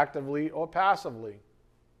expressed actively or passively.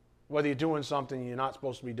 Whether you're doing something you're not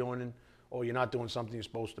supposed to be doing, or you're not doing something you're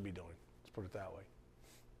supposed to be doing. Let's put it that way.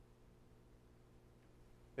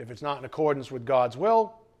 If it's not in accordance with God's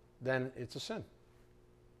will, then it's a sin.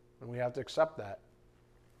 And we have to accept that.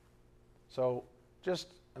 So just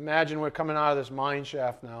imagine we're coming out of this mine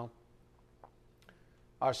shaft now.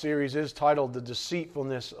 Our series is titled The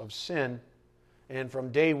Deceitfulness of Sin. And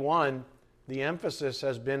from day one, the emphasis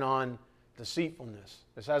has been on deceitfulness.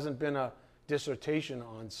 This hasn't been a dissertation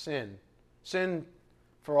on sin. Sin,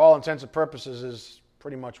 for all intents and purposes, is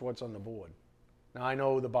pretty much what's on the board. Now, I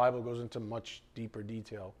know the Bible goes into much deeper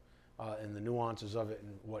detail and the nuances of it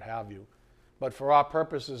and what have you. But for our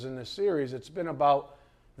purposes in this series, it's been about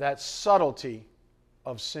that subtlety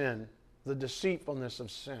of sin, the deceitfulness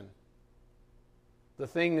of sin. The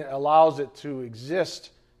thing that allows it to exist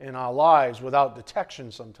in our lives without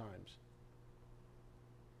detection sometimes.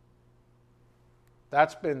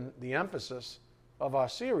 That's been the emphasis of our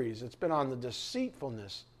series. It's been on the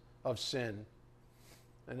deceitfulness of sin.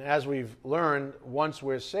 And as we've learned, once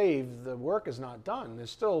we're saved, the work is not done. There's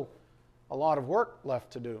still a lot of work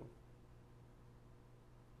left to do.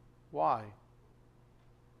 Why?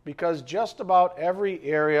 Because just about every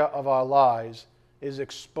area of our lives is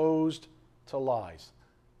exposed to lies.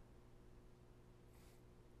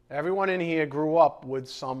 Everyone in here grew up with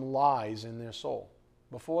some lies in their soul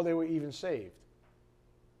before they were even saved.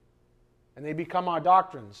 And they become our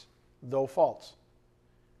doctrines, though false.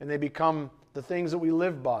 And they become the things that we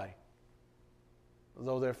live by,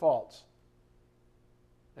 though they're false.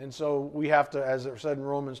 And so we have to, as it said in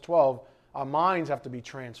Romans 12, our minds have to be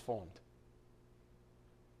transformed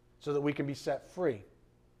so that we can be set free.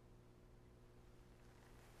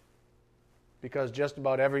 Because just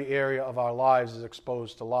about every area of our lives is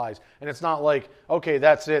exposed to lies. And it's not like, okay,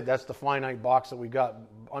 that's it. That's the finite box that we got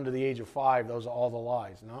under the age of 5. Those are all the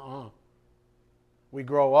lies. Nuh-uh. We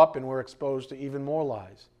grow up and we're exposed to even more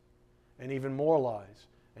lies. And even more lies.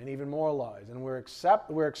 And even more lies. And we're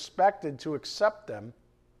expected to accept them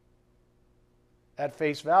at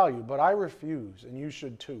face value. But I refuse, and you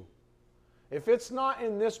should too. If it's not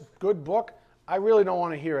in this good book, I really don't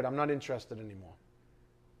want to hear it. I'm not interested anymore.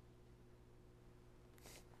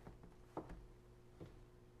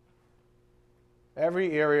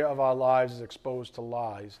 Every area of our lives is exposed to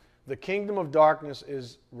lies. The kingdom of darkness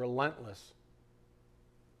is relentless,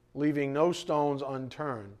 leaving no stones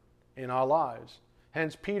unturned in our lives.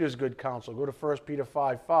 Hence Peter's good counsel. Go to 1 Peter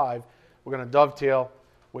 5:5. We're going to dovetail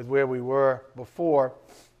with where we were before.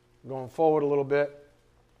 Going forward a little bit.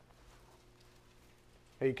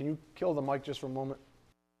 Hey, can you kill the mic just for a moment?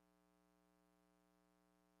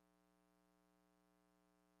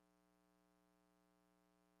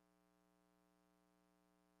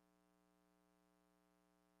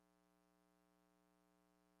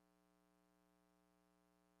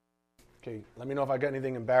 Okay, let me know if I got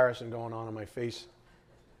anything embarrassing going on my face.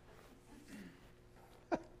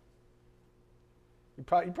 You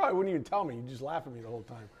probably wouldn't even tell me. You'd just laugh at me the whole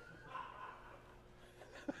time.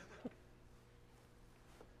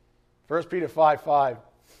 1 Peter 5:5.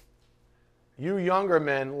 You younger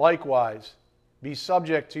men, likewise, be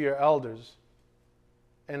subject to your elders,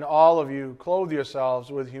 and all of you clothe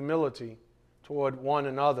yourselves with humility toward one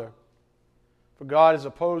another. For God is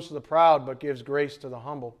opposed to the proud, but gives grace to the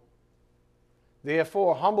humble.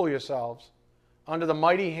 Therefore, humble yourselves under the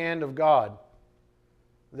mighty hand of God,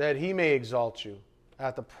 that He may exalt you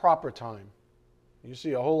at the proper time. You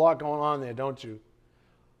see a whole lot going on there, don't you?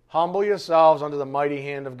 Humble yourselves under the mighty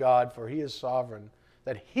hand of God, for He is sovereign,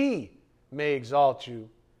 that He may exalt you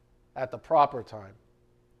at the proper time.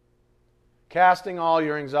 casting all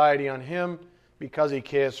your anxiety on him because he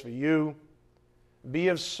cares for you. Be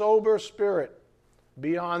of sober spirit.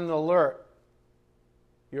 Be on the alert.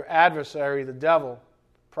 Your adversary, the devil,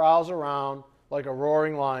 prowls around like a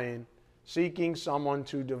roaring lion, seeking someone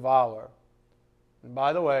to devour. And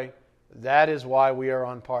by the way, that is why we are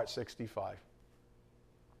on part 65.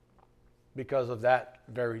 Because of that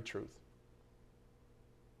very truth.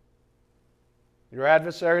 Your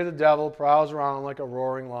adversary, the devil, prowls around like a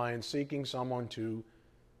roaring lion, seeking someone to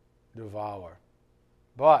devour.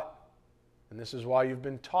 But, and this is why you've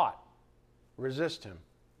been taught, resist him.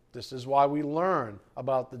 This is why we learn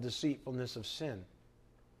about the deceitfulness of sin,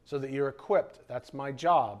 so that you're equipped. That's my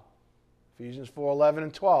job. Ephesians 4:11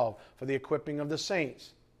 and 12, for the equipping of the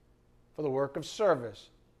saints, for the work of service.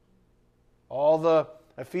 All the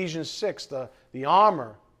Ephesians 6, the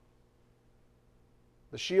armor,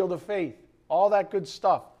 the shield of faith, all that good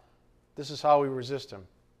stuff. This is how we resist him.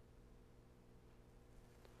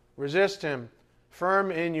 Resist him,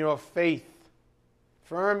 firm in your faith.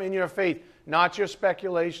 Firm in your faith. Not your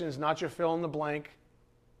speculations, not your fill in the blank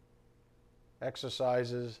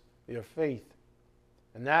exercises, your faith.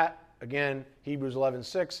 And that, again, Hebrews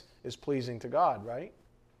 11:6 is pleasing to God, right?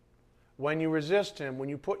 When you resist him, when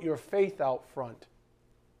you put your faith out front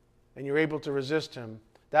and you're able to resist him,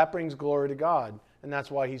 that brings glory to God, and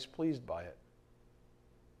that's why he's pleased by it.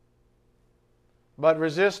 But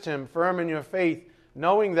resist him, firm in your faith,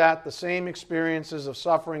 knowing that the same experiences of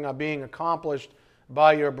suffering are being accomplished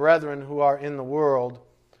by your brethren who are in the world.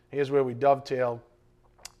 Here's where we dovetail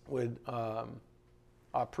with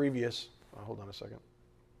our previous. Hold on a second.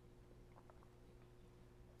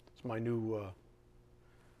 It's my new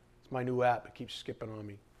app. It keeps skipping on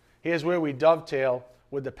me. Here's where we dovetail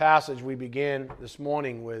with the passage we began this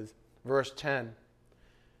morning with, verse 10.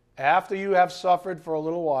 After you have suffered for a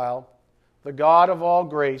little while, the God of all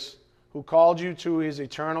grace, who called you to his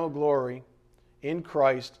eternal glory in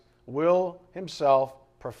Christ, will himself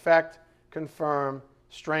perfect, confirm,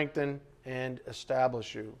 strengthen, and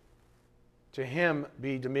establish you. To him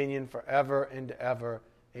be dominion forever and ever.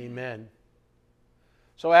 Amen.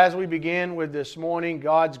 So as we begin with this morning,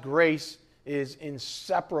 God's grace is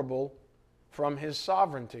inseparable from his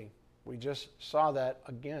sovereignty. We just saw that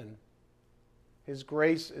again. His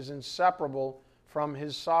grace is inseparable from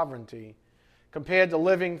his sovereignty. Compared to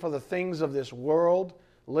living for the things of this world,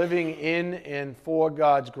 living in and for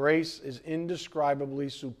God's grace is indescribably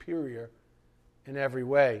superior in every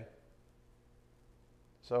way.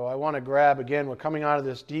 So I want to grab, again, we're coming out of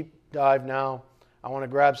this deep dive now. I want to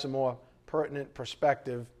grab some more pertinent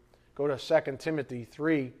perspective. Go to 2 Timothy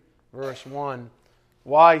 3, verse 1.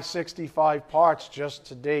 Why 65 parts just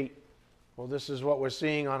to date? Well, this is what we're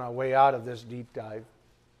seeing on our way out of this deep dive.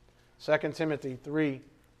 2 Timothy 3,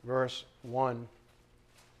 verse 1.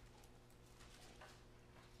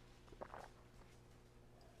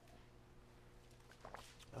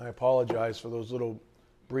 I apologize for those little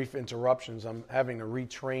brief interruptions. I'm having to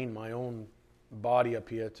retrain my own body up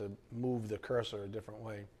here to move the cursor a different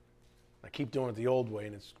way. I keep doing it the old way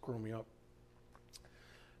and it's screwing me up.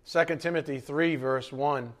 2 Timothy 3, verse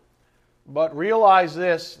 1. But realize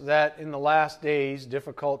this, that in the last days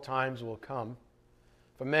difficult times will come.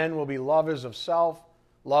 For men will be lovers of self,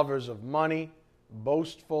 lovers of money,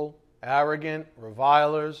 boastful, arrogant,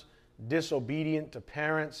 revilers, disobedient to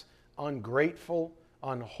parents, ungrateful,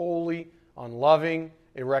 unholy, unloving,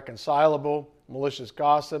 irreconcilable, malicious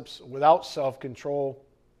gossips, without self-control,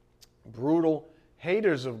 brutal,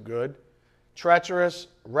 haters of good, treacherous,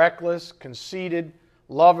 reckless, conceited,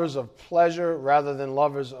 lovers of pleasure rather than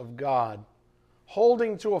lovers of God,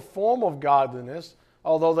 holding to a form of godliness,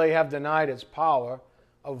 although they have denied its power.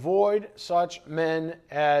 Avoid such men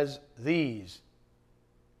as these.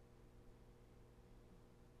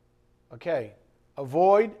 Okay,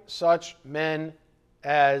 avoid such men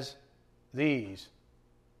as these.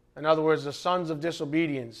 In other words, the sons of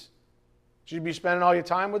disobedience. Should you be spending all your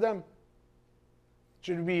time with them?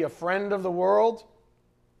 Should you be a friend of the world?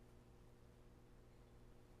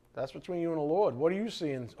 That's between you and the Lord. What do you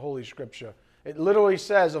see in Holy Scripture? It literally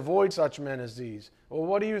says, avoid such men as these. Well,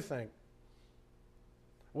 what do you think?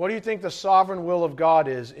 What do you think the sovereign will of God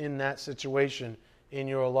is in that situation in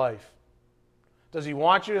your life? Does he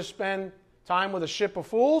want you to spend time with a ship of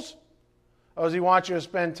fools? Or does he want you to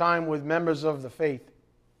spend time with members of the faith?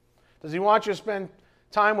 Does he want you to spend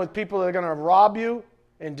time with people that are going to rob you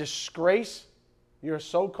and disgrace your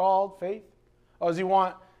so-called faith? Or does he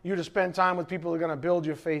want you to spend time with people that are going to build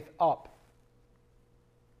your faith up?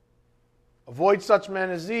 Avoid such men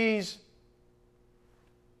as these,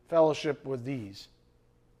 fellowship with these.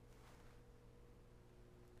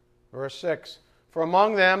 Verse 6, For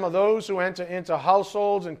among them are those who enter into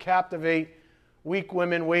households and captivate weak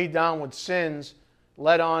women weighed down with sins,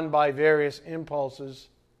 led on by various impulses,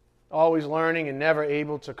 always learning and never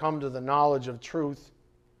able to come to the knowledge of truth.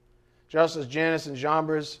 Just as Jannes and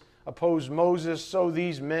Jambres opposed Moses, so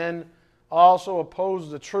these men also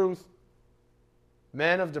oppose the truth.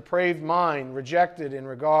 Men of depraved mind, rejected in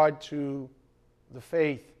regard to the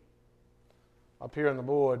faith. Up here on the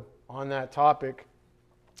board on that topic,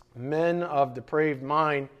 men of depraved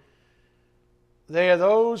mind, they are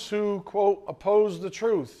those who, quote, oppose the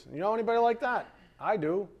truth. You know anybody like that? I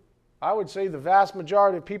do. I would say the vast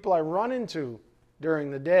majority of people I run into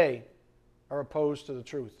during the day are opposed to the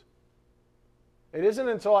truth. It isn't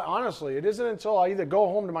until I either go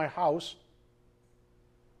home to my house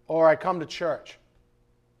or I come to church.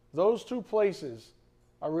 Those two places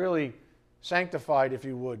are really sanctified, if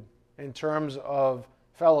you would, in terms of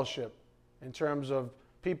fellowship, in terms of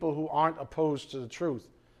people who aren't opposed to the truth.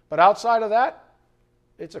 But outside of that,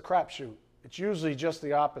 it's a crapshoot. It's usually just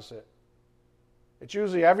the opposite. It's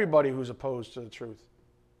usually everybody who's opposed to the truth.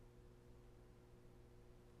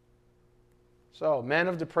 So, men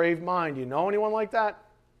of depraved mind, you know anyone like that?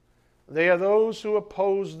 They are those who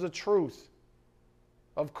oppose the truth.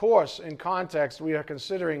 Of course, in context, we are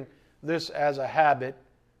considering this as a habit,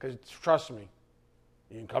 because trust me,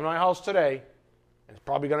 you can come to my house today, and it's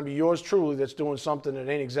probably going to be yours truly that's doing something that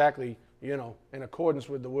ain't exactly, in accordance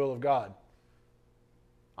with the will of God.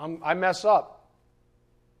 I mess up,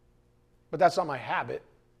 but that's not my habit.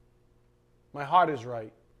 My heart is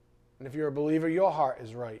right. And if you're a believer, your heart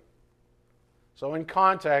is right. So in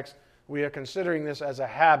context, we are considering this as a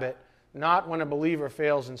habit, not when a believer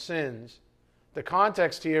fails and sins. The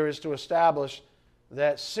context here is to establish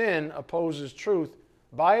that sin opposes truth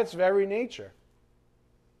by its very nature.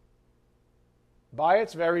 By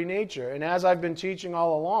its very nature. And as I've been teaching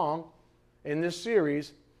all along in this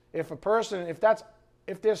series, if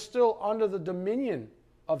they're still under the dominion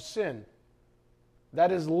of sin,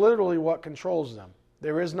 that is literally what controls them.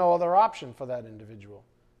 There is no other option for that individual.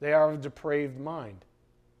 They are of depraved mind.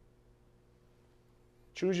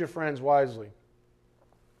 Choose your friends wisely.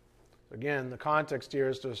 Again, the context here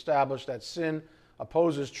is to establish that sin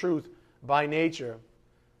opposes truth by nature.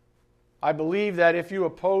 I believe that if you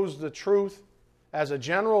oppose the truth as a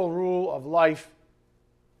general rule of life,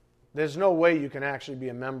 there's no way you can actually be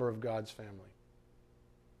a member of God's family.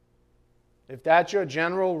 If that's your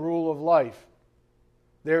general rule of life,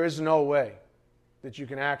 there is no way that you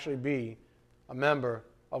can actually be a member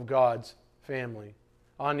of God's family.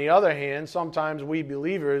 On the other hand, sometimes we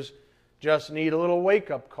believers just need a little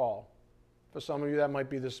wake-up call. For some of you, that might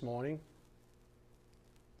be this morning.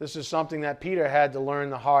 This is something that Peter had to learn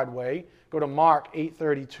the hard way. Go to Mark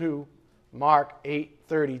 8:32. Mark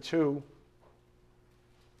 8:32.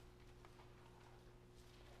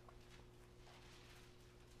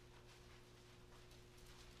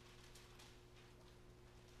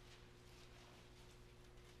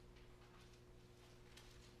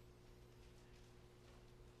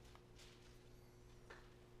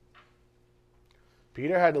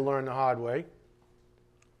 Peter had to learn the hard way.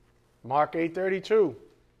 Mark 8:32.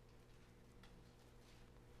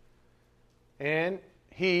 And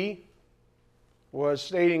he was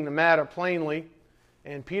stating the matter plainly,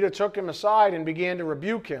 and Peter took him aside and began to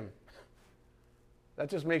rebuke him. That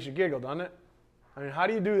just makes you giggle, doesn't it? I mean, how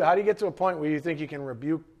do you do that? How do you get to a point where you think you can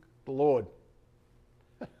rebuke the Lord?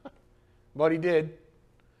 But he did.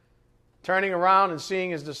 Turning around and seeing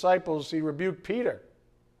his disciples, he rebuked Peter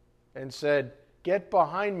and said, "Get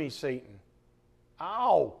behind me, Satan."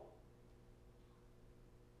 Ow!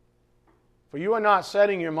 For you are not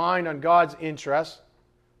setting your mind on God's interest,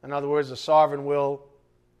 in other words, the sovereign will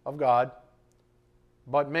of God,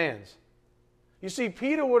 but man's. You see,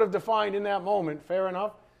 Peter would have defined in that moment, fair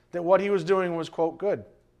enough, that what he was doing was, quote, good.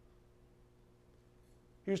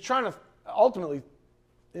 He was trying to ultimately,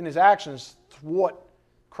 in his actions, thwart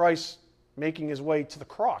Christ making his way to the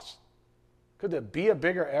cross. Could there be a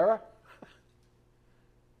bigger error?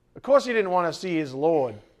 Of course he didn't want to see his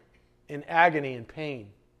Lord in agony and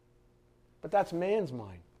pain. But that's man's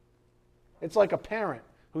mind. It's like a parent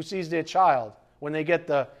who sees their child when they get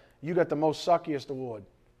you got the most suckiest award,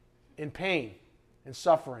 in pain and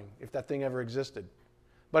suffering, if that thing ever existed.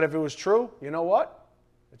 But if it was true, you know what?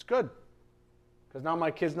 It's good. Because now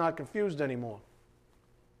my kid's not confused anymore.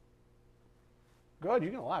 Good, you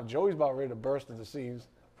can laugh. Joey's about ready to burst at the seams.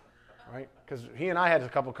 Right? Because he and I had a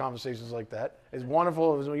couple conversations like that. As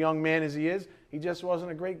wonderful as a young man as he is, he just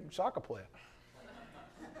wasn't a great soccer player.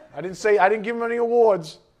 I didn't give him any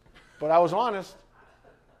awards, but I was honest.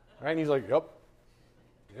 Right? And he's like, "Yep.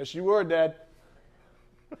 Yes, you were, Dad."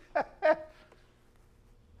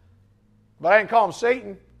 But I didn't call him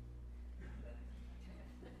Satan.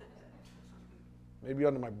 Maybe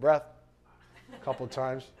under my breath a couple of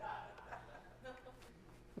times.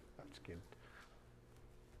 I'm just kidding.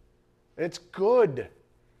 It's good.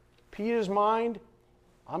 Peter's mind,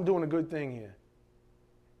 I'm doing a good thing here.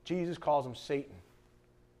 Jesus calls him Satan.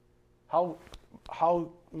 How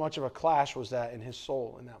much of a clash was that in his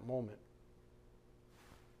soul in that moment?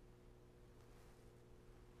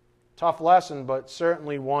 Tough lesson, but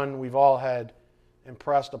certainly one we've all had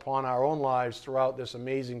impressed upon our own lives throughout this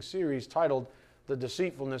amazing series titled The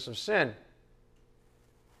Deceitfulness of Sin.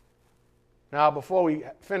 Now, before we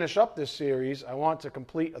finish up this series, I want to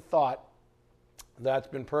complete a thought that's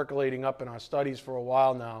been percolating up in our studies for a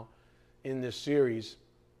while now in this series.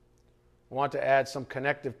 I want to add some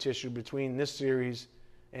connective tissue between this series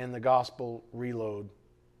and the Gospel Reload.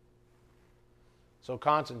 So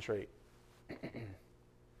concentrate.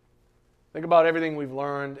 Think about everything we've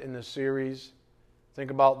learned in this series.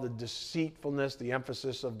 Think about the deceitfulness, the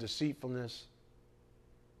emphasis of deceitfulness,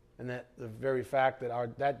 and that the very fact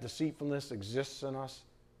that that deceitfulness exists in us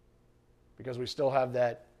because we still have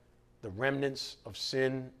the remnants of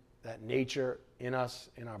sin, that nature in us,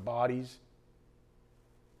 in our bodies.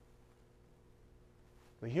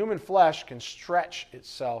 The human flesh can stretch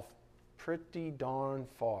itself pretty darn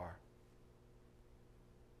far.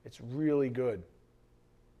 It's really good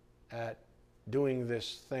at doing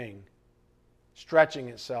this thing, stretching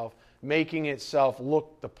itself, making itself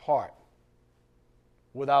look the part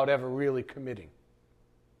without ever really committing.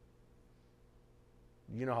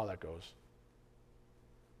 You know how that goes.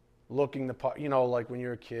 Looking the part, like when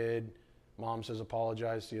you're a kid, mom says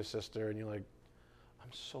apologize to your sister, and you're like,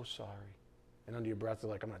 I'm so sorry. And under your breath, they're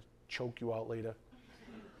like, I'm going to choke you out later.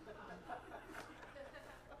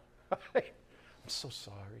 I'm so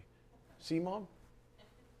sorry. See, Mom?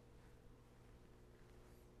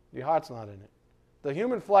 Your heart's not in it. The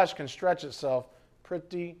human flesh can stretch itself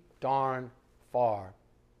pretty darn far.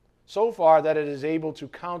 So far that it is able to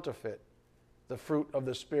counterfeit the fruit of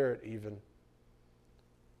the Spirit even.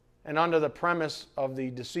 And under the premise of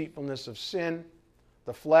the deceitfulness of sin,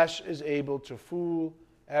 the flesh is able to fool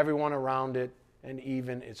everyone around it and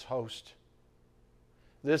even its host.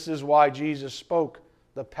 This is why Jesus spoke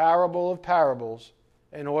the parable of parables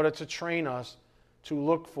in order to train us to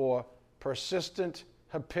look for persistent,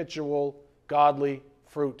 habitual, godly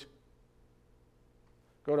fruit.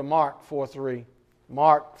 Go to Mark 4:3.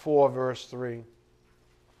 Mark 4, verse 3.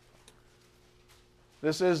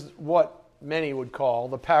 This is what many would call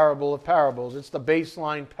the parable of parables. It's the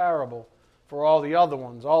baseline parable for all the other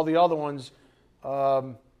ones. All the other ones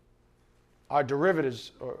are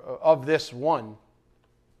derivatives of this one.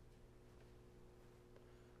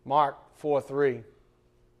 Mark 4:3.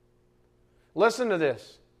 Listen to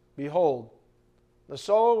this. Behold, the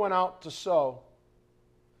sower went out to sow.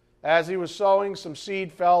 As he was sowing, some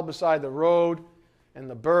seed fell beside the road, and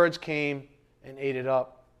the birds came and ate it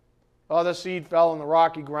up. Other seed fell on the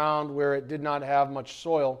rocky ground where it did not have much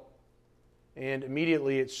soil, and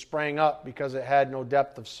immediately it sprang up because it had no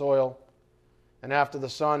depth of soil. And after the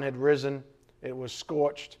sun had risen, it was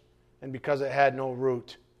scorched, and because it had no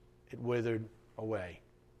root, it withered away.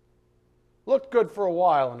 Looked good for a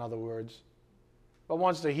while, in other words. But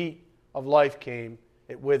once the heat of life came,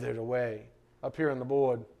 it withered away. Up here on the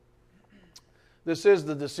board. This is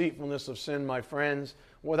the deceitfulness of sin, my friends.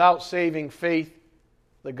 Without saving faith,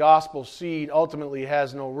 the gospel seed ultimately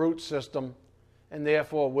has no root system and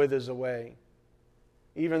therefore withers away.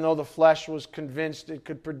 Even though the flesh was convinced it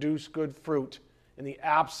could produce good fruit in the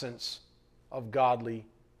absence of godly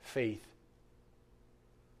faith.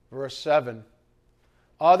 Verse 7.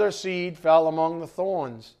 Other seed fell among the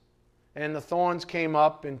thorns, and the thorns came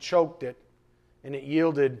up and choked it, and it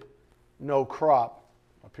yielded no crop.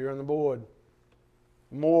 Up here on the board.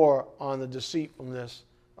 More on the deceitfulness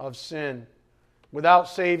of sin. Without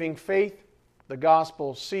saving faith, the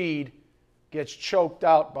gospel seed gets choked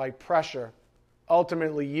out by pressure,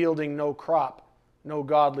 ultimately yielding no crop, no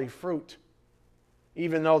godly fruit,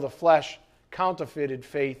 even though the flesh counterfeited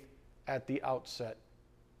faith at the outset.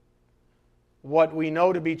 What we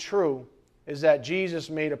know to be true is that Jesus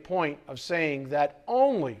made a point of saying that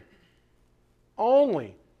only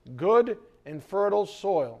good and fertile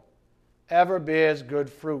soil ever bears good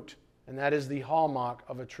fruit, and that is the hallmark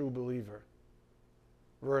of a true believer.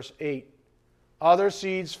 Verse 8, other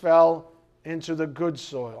seeds fell into the good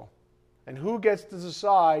soil. And who gets to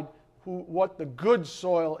decide what the good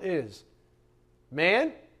soil is?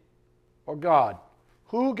 Man or God?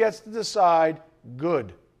 Who gets to decide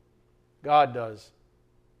good? God does.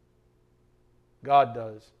 God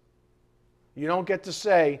does. You don't get to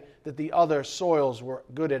say that the other soils were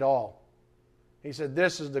good at all. He said,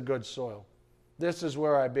 this is the good soil. This is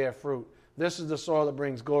where I bear fruit. This is the soil that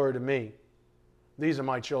brings glory to me. These are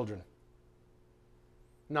my children.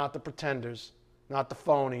 Not the pretenders, not the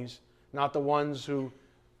phonies, not the ones who,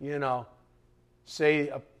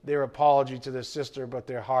 say their apology to their sister, but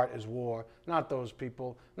their heart is war. Not those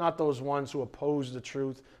people. Not those ones who oppose the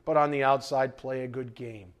truth, but on the outside play a good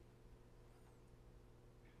game.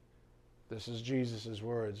 This is Jesus'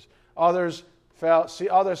 words. Other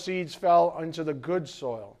seeds fell into the good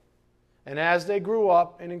soil. And as they grew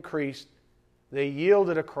up and increased, they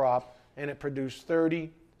yielded a crop, and it produced 30,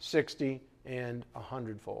 60, and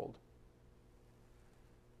 100-fold.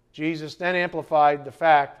 Jesus then amplified the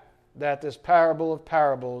fact that this parable of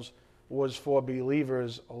parables was for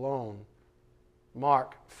believers alone.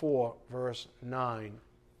 Mark 4, verse 9.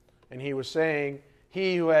 And he was saying,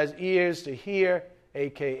 he who has ears to hear,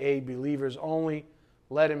 a.k.a. believers only,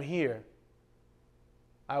 let him hear.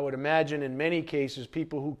 I would imagine in many cases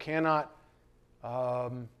people who cannot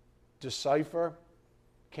decipher,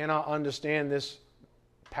 cannot understand this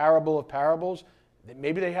parable of parables,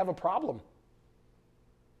 maybe they have a problem.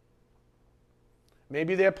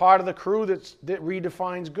 Maybe they're part of the crew that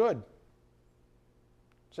redefines good.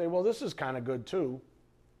 Say, well, this is kind of good too.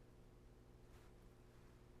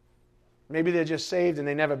 Maybe they're just saved and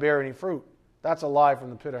they never bear any fruit. That's a lie from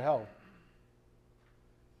the pit of hell.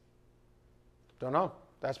 Don't know.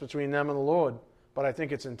 That's between them and the Lord. But I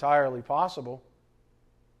think it's entirely possible.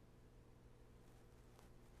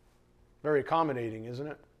 Very accommodating, isn't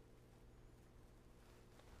it?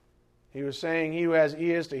 He was saying, he who has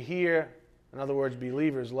ears to hear, in other words,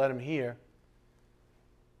 believers, let him hear.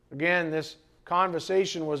 Again, this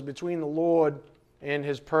conversation was between the Lord and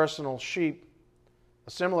his personal sheep.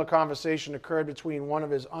 A similar conversation occurred between one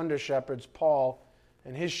of his under-shepherds, Paul,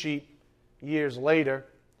 and his sheep years later.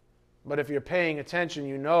 But if you're paying attention,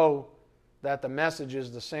 you know that the message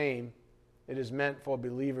is the same. It is meant for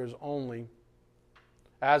believers only.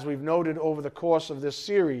 As we've noted over the course of this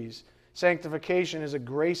series, sanctification is a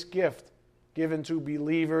grace gift given to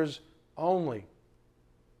believers only.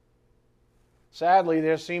 Sadly,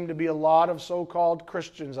 there seem to be a lot of so-called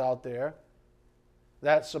Christians out there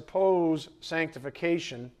that suppose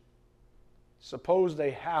sanctification, suppose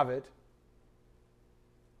they have it,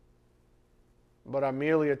 but are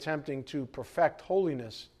merely attempting to perfect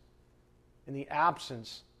holiness in the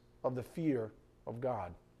absence of the fear of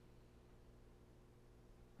God.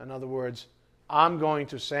 In other words, I'm going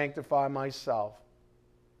to sanctify myself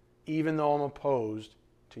even though I'm opposed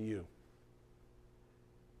to you.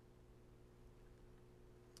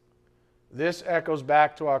 This echoes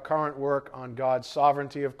back to our current work on God's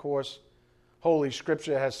sovereignty, of course. Holy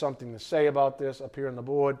Scripture has something to say about this up here on the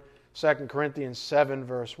board. 2 Corinthians 7,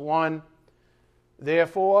 verse 1.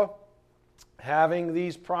 Therefore, having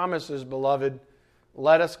these promises, beloved,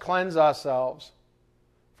 let us cleanse ourselves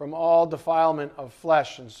from all defilement of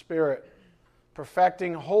flesh and spirit,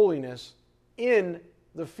 perfecting holiness in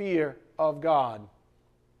the fear of God.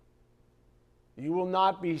 You will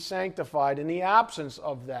not be sanctified in the absence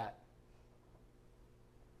of that.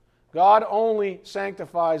 God only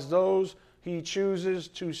sanctifies those he chooses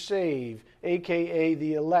to save, a.k.a.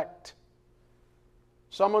 the elect.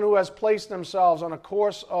 Someone who has placed themselves on a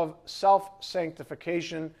course of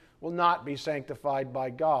self-sanctification will not be sanctified by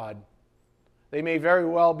God. They may very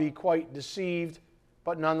well be quite deceived,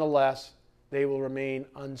 but nonetheless, they will remain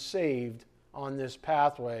unsaved on this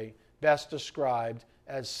pathway, best described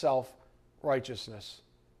as self-righteousness.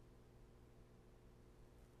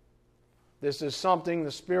 This is something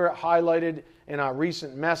the Spirit highlighted in our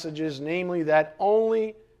recent messages, namely that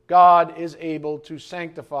only God is able to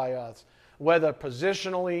sanctify us, whether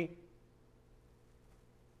positionally,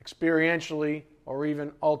 experientially, or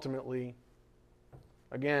even ultimately.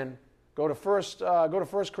 Again, go to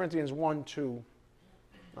 1 Corinthians 1:2.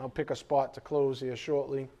 I'll pick a spot to close here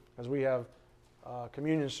shortly as we have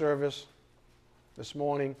communion service this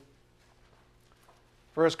morning.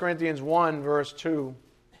 1 Corinthians 1, verse 2.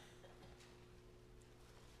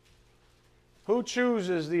 Who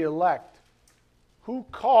chooses the elect? Who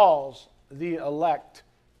calls the elect?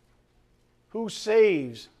 Who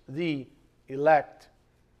saves the elect?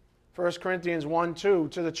 1 Corinthians 1:2.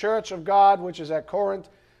 To the church of God which is at Corinth,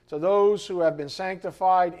 to those who have been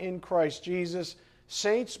sanctified in Christ Jesus,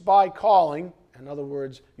 saints by calling. In other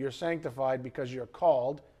words, you're sanctified because you're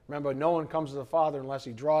called. Remember, no one comes to the Father unless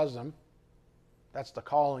he draws them. That's the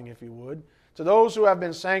calling, if you would. To those who have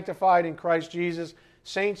been sanctified in Christ Jesus,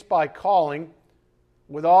 saints by calling,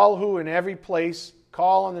 with all who in every place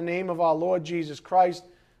call on the name of our Lord Jesus Christ,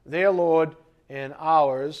 their Lord and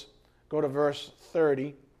ours. Go to verse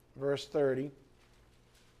 30. Verse 30.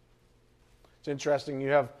 It's interesting, you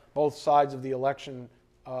have both sides of the election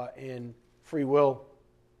and free will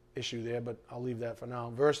issue there, but I'll leave that for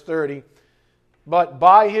now. Verse 30, but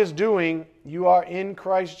by his doing, you are in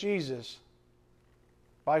Christ Jesus.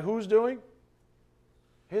 By whose doing?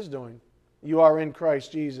 His doing. You are in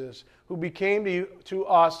Christ Jesus, who became to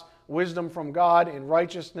us wisdom from God and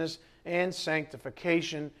righteousness and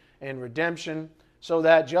sanctification and redemption, so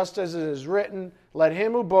that just as it is written, let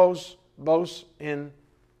him who boasts, boast in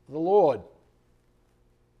the Lord.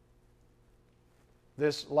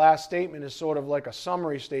 This last statement is sort of like a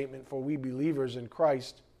summary statement for we believers in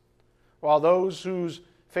Christ. While those whose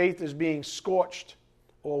faith is being scorched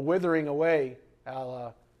or withering away, a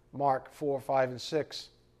la Mark 4, 5, and 6,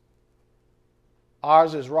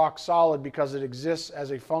 ours is rock solid because it exists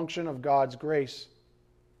as a function of God's grace.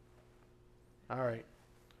 All right.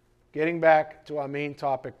 Getting back to our main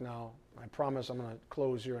topic now. I promise I'm going to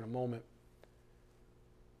close here in a moment.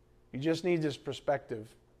 You just need this perspective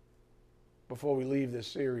before we leave this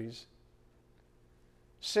series.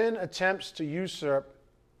 Sin attempts to usurp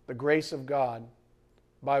the grace of God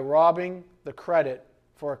by robbing the credit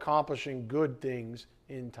for accomplishing good things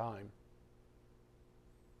in time.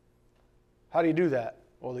 How do you do that?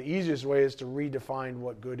 Well, the easiest way is to redefine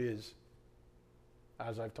what good is,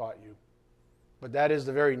 as I've taught you. But that is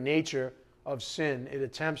the very nature of sin. It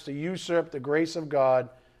attempts to usurp the grace of God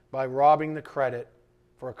by robbing the credit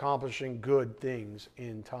for accomplishing good things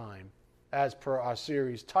in time. As per our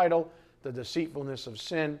series title, The Deceitfulness of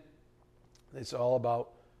Sin, it's all about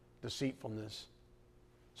deceitfulness.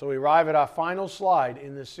 So we arrive at our final slide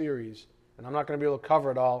in this series, and I'm not going to be able to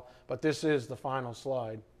cover it all, but this is the final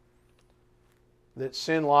slide. That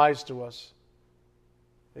sin lies to us.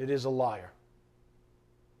 It is a liar.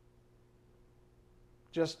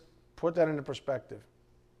 Just put that into perspective.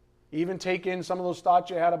 Even take in some of those thoughts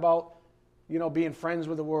you had about, being friends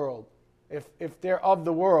with the world. If they're of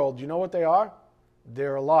the world, you know what they are?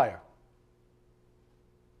 They're a liar.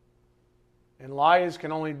 And liars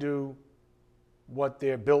can only do what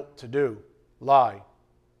they're built to do. Lie.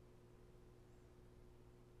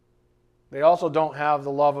 They also don't have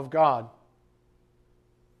the love of God.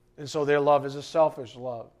 And so their love is a selfish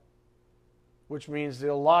love, which means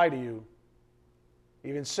they'll lie to you.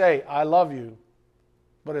 Even say, I love you,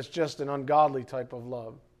 but it's just an ungodly type of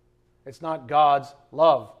love. It's not God's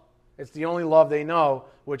love. It's the only love they know,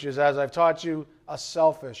 which is, as I've taught you, a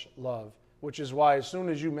selfish love, which is why as soon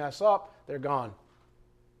as you mess up, they're gone.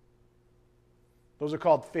 Those are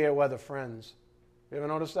called fair weather friends. You ever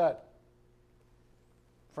notice that?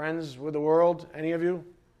 Friends with the world, any of you?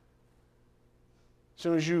 As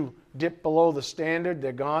soon as you dip below the standard,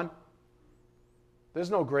 they're gone. There's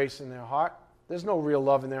no grace in their heart. There's no real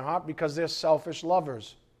love in their heart because they're selfish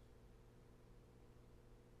lovers.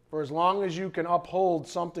 For as long as you can uphold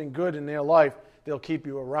something good in their life, they'll keep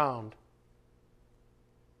you around.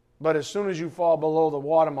 But as soon as you fall below the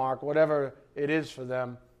watermark, whatever it is for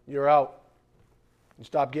them, you're out. You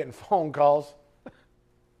stop getting phone calls.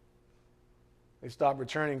 They stop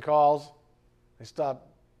returning calls. They stop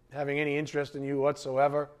having any interest in you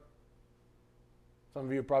whatsoever. Some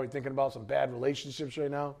of you are probably thinking about some bad relationships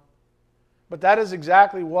right now. But that is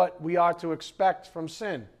exactly what we are to expect from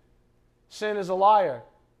sin. Sin is a liar.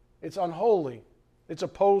 It's unholy. It's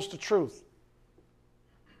opposed to truth.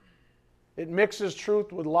 It mixes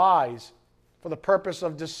truth with lies for the purpose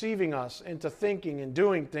of deceiving us into thinking and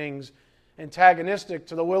doing things antagonistic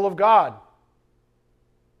to the will of God.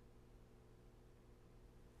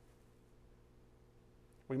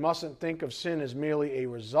 We mustn't think of sin as merely a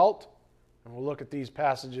result, and we'll look at these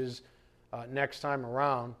passages next time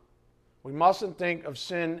around. We mustn't think of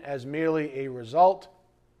sin as merely a result,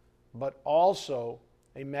 but also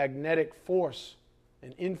a magnetic force,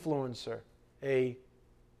 an influencer, a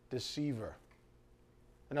deceiver.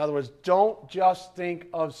 In other words, don't just think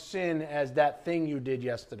of sin as that thing you did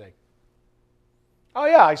yesterday. Oh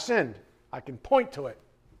yeah, I sinned. I can point to it.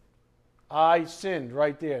 I sinned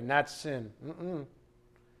right there, and that's sin.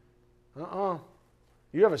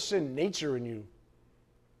 You have a sin nature in you.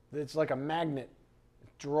 It's like a magnet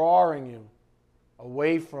drawing you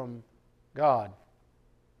away from God.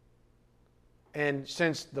 And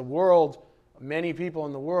since the world, many people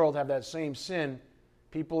in the world have that same sin,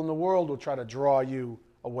 people in the world will try to draw you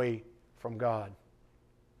away from God.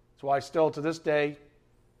 That's why still to this day,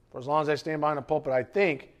 for as long as I stand behind a pulpit, I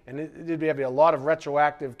think, and it'd be a lot of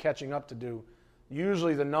retroactive catching up to do,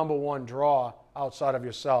 usually the number one draw outside of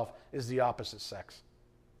yourself is the opposite sex.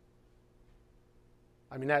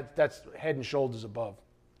 I mean, that's head and shoulders above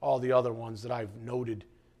all the other ones that I've noted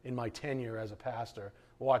in my tenure as a pastor,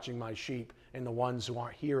 watching my sheep and the ones who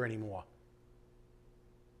aren't here anymore.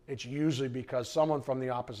 it's usually because someone from the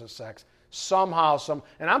opposite sex, somehow,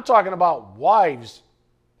 and I'm talking about wives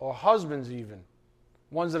or husbands even,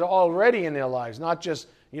 ones that are already in their lives, not just,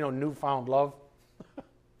 newfound love.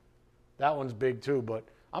 That one's big too, but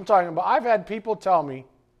I'm talking about, I've had people tell me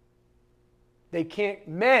they can't,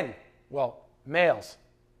 males,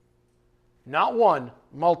 not one,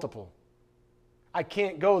 multiple. I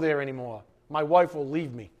can't go there anymore. My wife will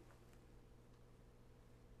leave me.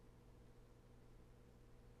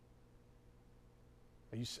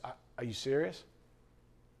 Are you serious?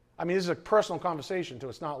 I mean, this is a personal conversation too.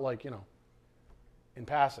 It's not like, in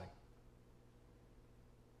passing.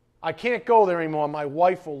 I can't go there anymore. My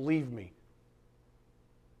wife will leave me.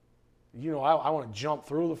 I want to jump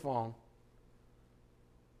through the phone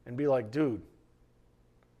and be like, dude,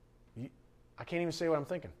 I can't even say what I'm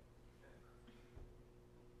thinking.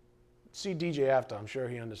 See DJ after. I'm sure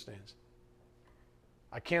he understands.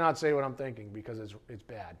 I cannot say what I'm thinking because it's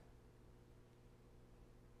bad.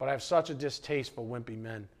 But I have such a distaste for wimpy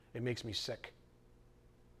men. It makes me sick.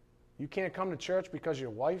 You can't come to church because of your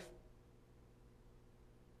wife?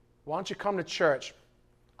 Why don't you come to church?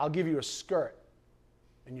 I'll give you a skirt,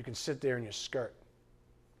 and you can sit there in your skirt.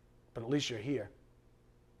 But at least you're here.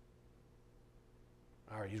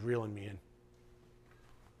 All right, he's reeling me in.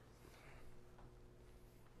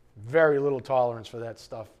 Very little tolerance for that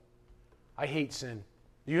stuff. I hate sin.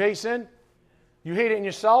 Do you hate sin? You hate it in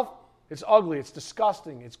yourself? It's ugly. It's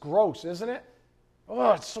disgusting. It's gross, isn't it?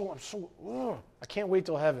 Oh, I can't wait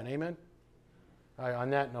till heaven. Amen? All right, on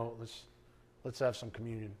that note, let's have some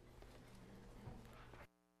communion.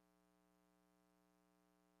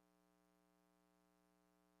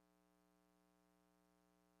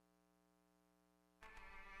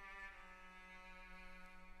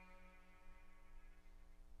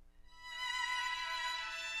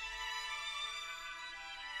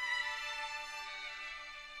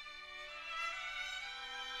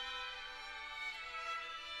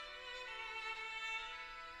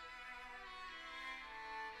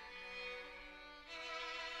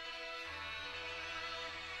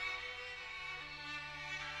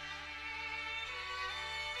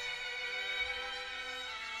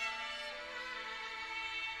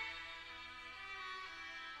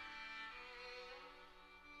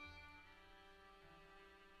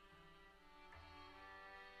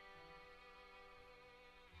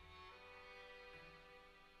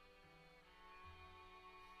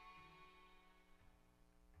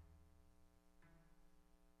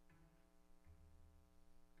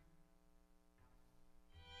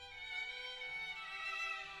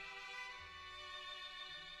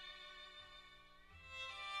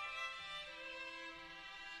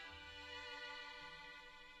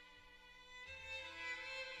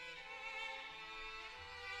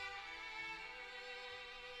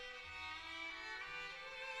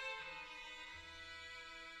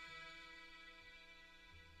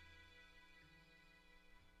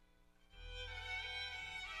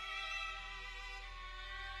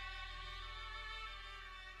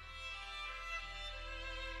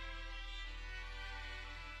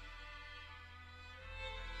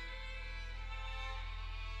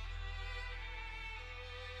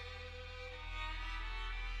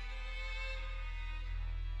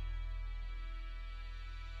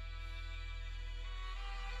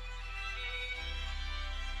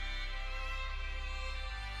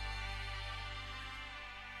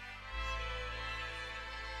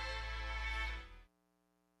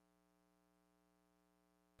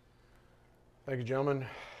 Thank you, gentlemen.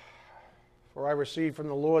 For I received from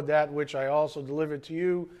the Lord that which I also delivered to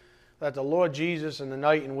you, that the Lord Jesus, in the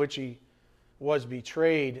night in which he was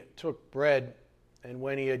betrayed, took bread, and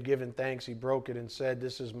when he had given thanks, he broke it and said,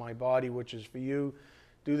 "This is my body, which is for you.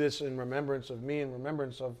 Do this in remembrance of me, in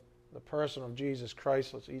remembrance of the person of Jesus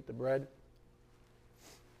Christ." Let's eat the bread.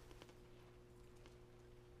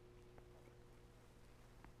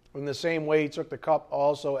 In the same way, he took the cup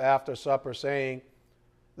also after supper, saying,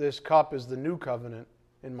 "This cup is the new covenant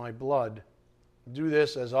in my blood. Do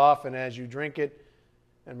this as often as you drink it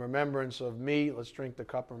in remembrance of me." Let's drink the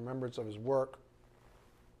cup in remembrance of his work.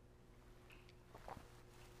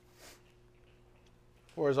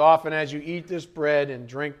 "For as often as you eat this bread and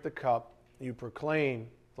drink the cup, you proclaim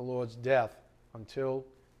the Lord's death until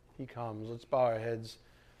he comes." Let's bow our heads.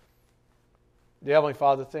 Dear Heavenly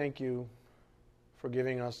Father, thank you for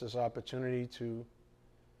giving us this opportunity to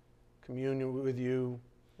commune with you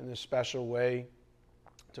in this special way,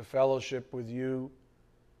 to fellowship with you,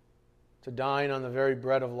 to dine on the very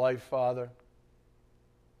bread of life, Father,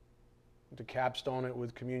 and to capstone it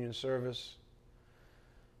with communion service.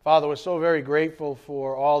 Father, we're so very grateful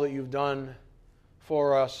for all that you've done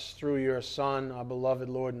for us through your Son, our beloved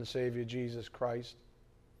Lord and Savior, Jesus Christ.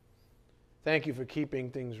 Thank you for keeping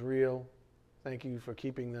things real. Thank you for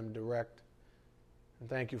keeping them direct. And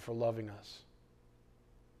thank you for loving us.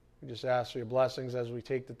 We just ask for your blessings as we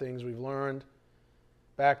take the things we've learned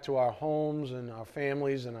back to our homes and our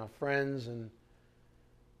families and our friends, and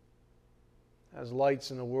as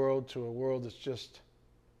lights in the world to a world that's just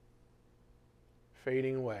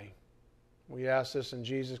fading away. We ask this in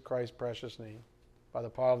Jesus Christ's precious name. By the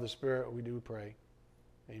power of the Spirit, we do pray.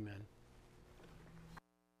 Amen.